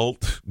of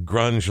adult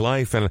grunge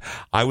life, and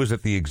I was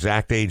at the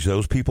exact age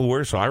those people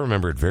were, so I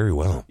remember it very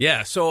well.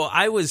 Yeah, so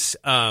I was,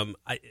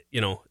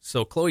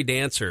 so Chloe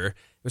Dancer,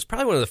 it was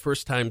probably one of the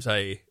first times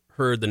I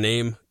heard the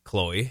name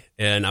Chloe,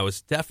 and I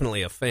was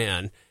definitely a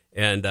fan.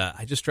 And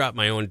I just dropped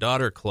my own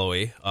daughter,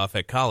 Chloe, off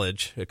at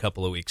college a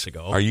couple of weeks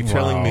ago. Are you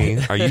telling me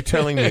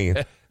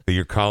that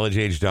your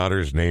college-age daughter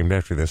is named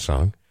after this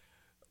song?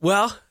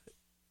 Well,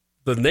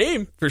 the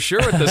name for sure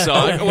with the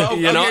song.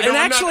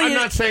 I'm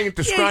not saying it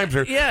describes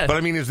her. Yeah. But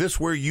I mean, is this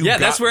where you? Yeah,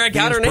 that's where I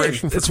got her name.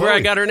 That's where I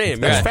got her name.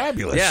 That's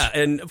fabulous. Yeah,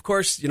 and of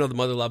course, the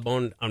Mother Love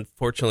Bone.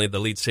 Unfortunately, the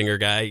lead singer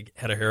guy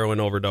had a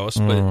heroin overdose,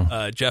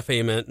 but Jeff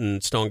Ament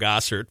and Stone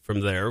Gossard from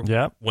there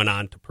went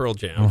on to Pearl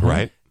Jam,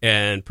 right?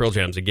 And Pearl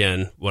Jam's,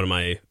 again, one of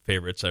my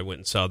favorites. I went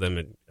and saw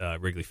them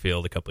at Wrigley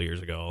Field a couple of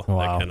years ago,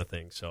 that kind of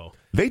thing. So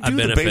they do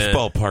the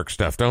baseball park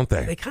stuff, don't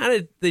they? They kind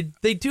of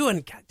they do,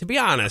 and to be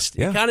honest,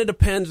 it kind of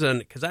depends on,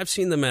 because I've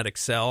seen them at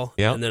Excel,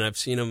 and then I've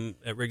seen them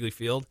at Wrigley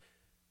Field.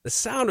 The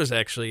sound was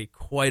actually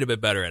quite a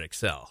bit better at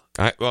Excel.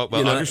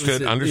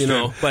 Understood.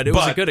 But it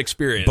was a good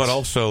experience. But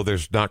also,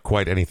 there's not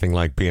quite anything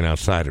like being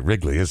outside at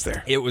Wrigley, is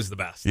there? It was the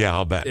best. Yeah,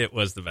 I'll bet. It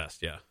was the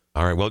best, yeah.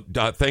 All right. Well,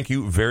 thank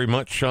you very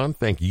much, Sean.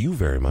 Thank you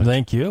very much.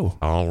 Thank you.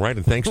 All right.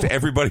 And thanks to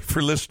everybody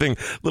for listening.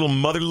 Little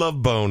mother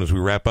love bone as we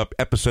wrap up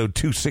episode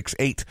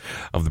 268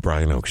 of The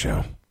Brian Oak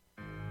Show.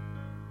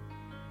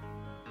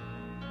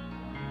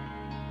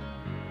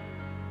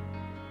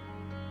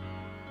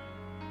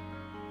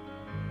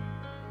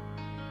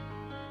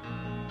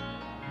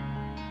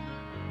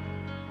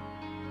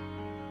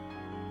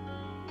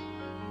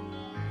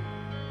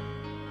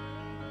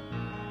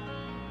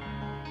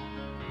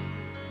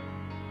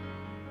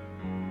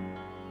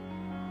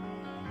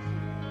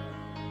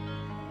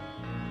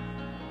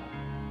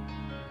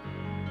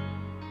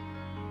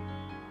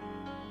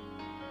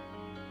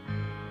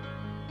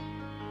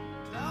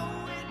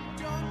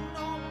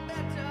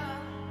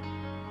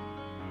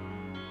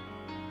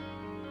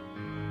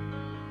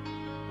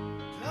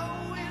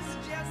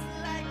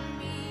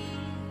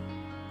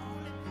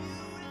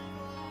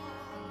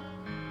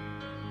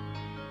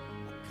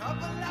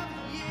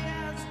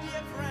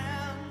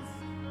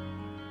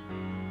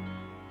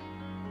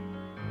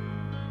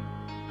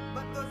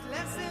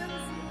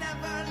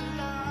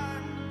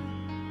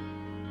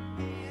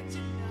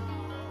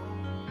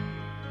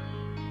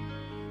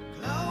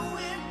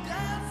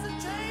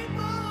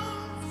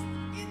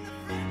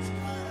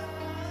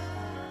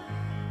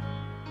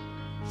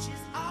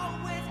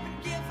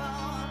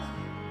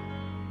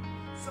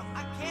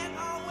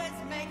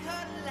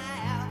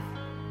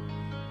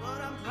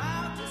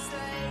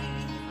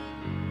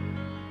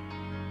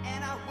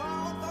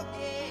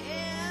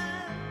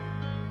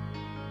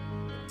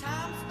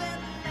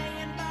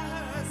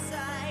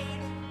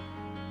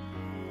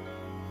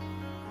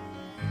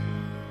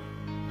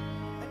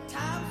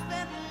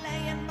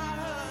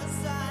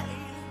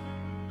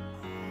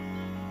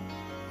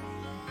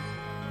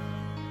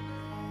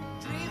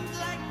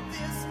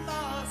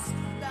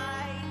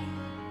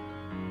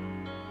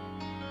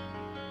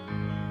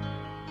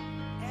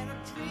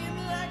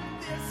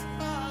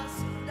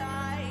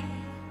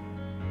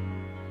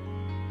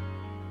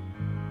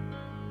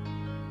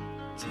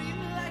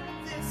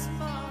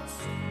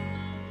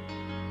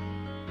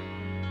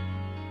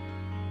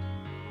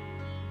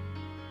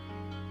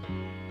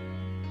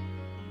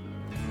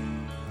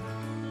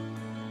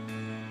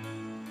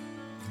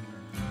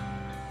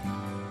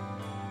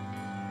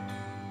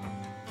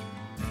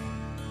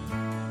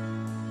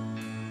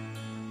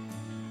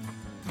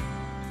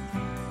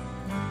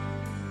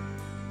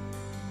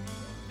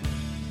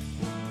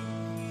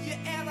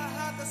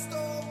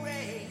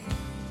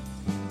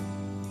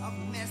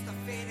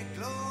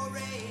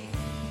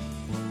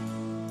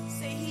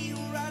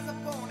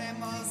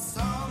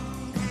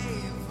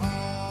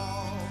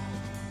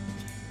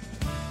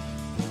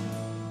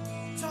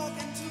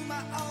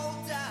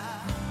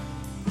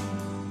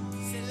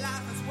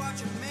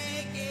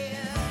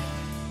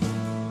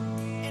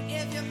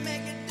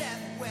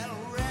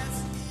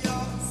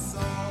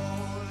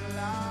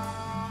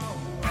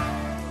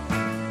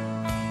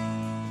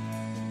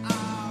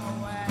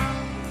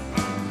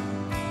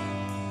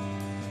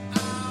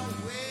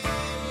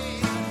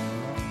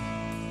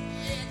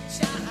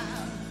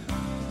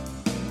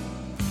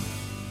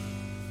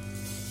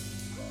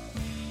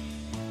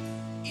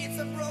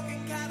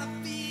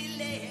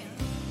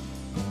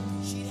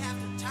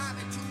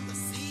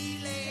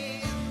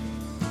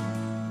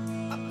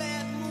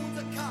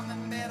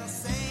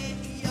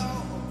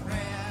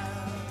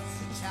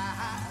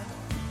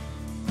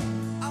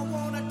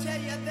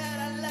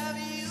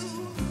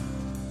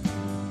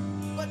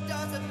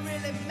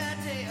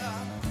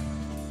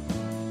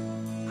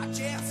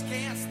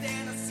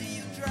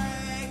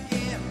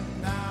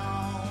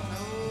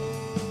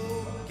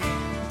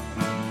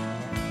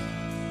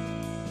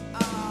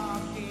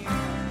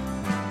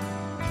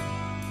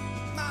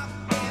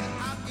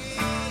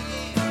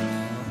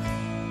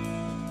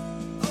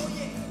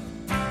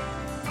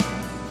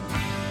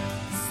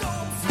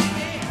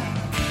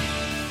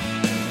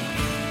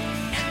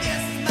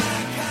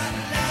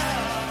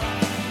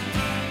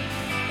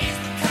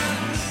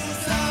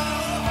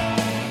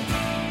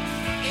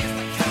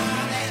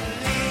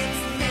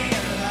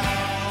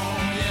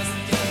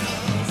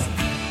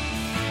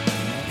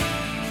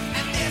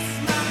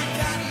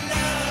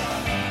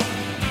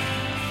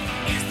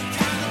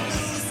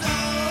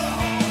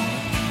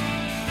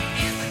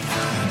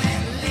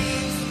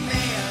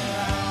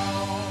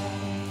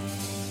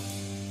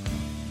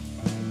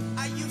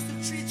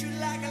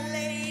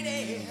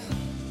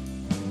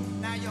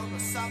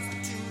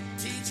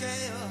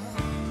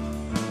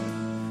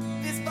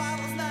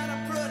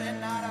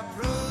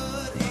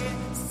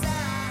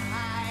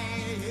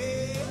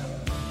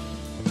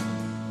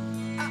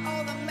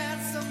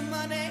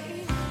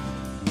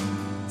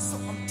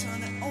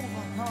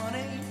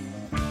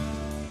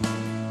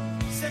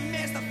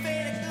 miss the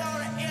faded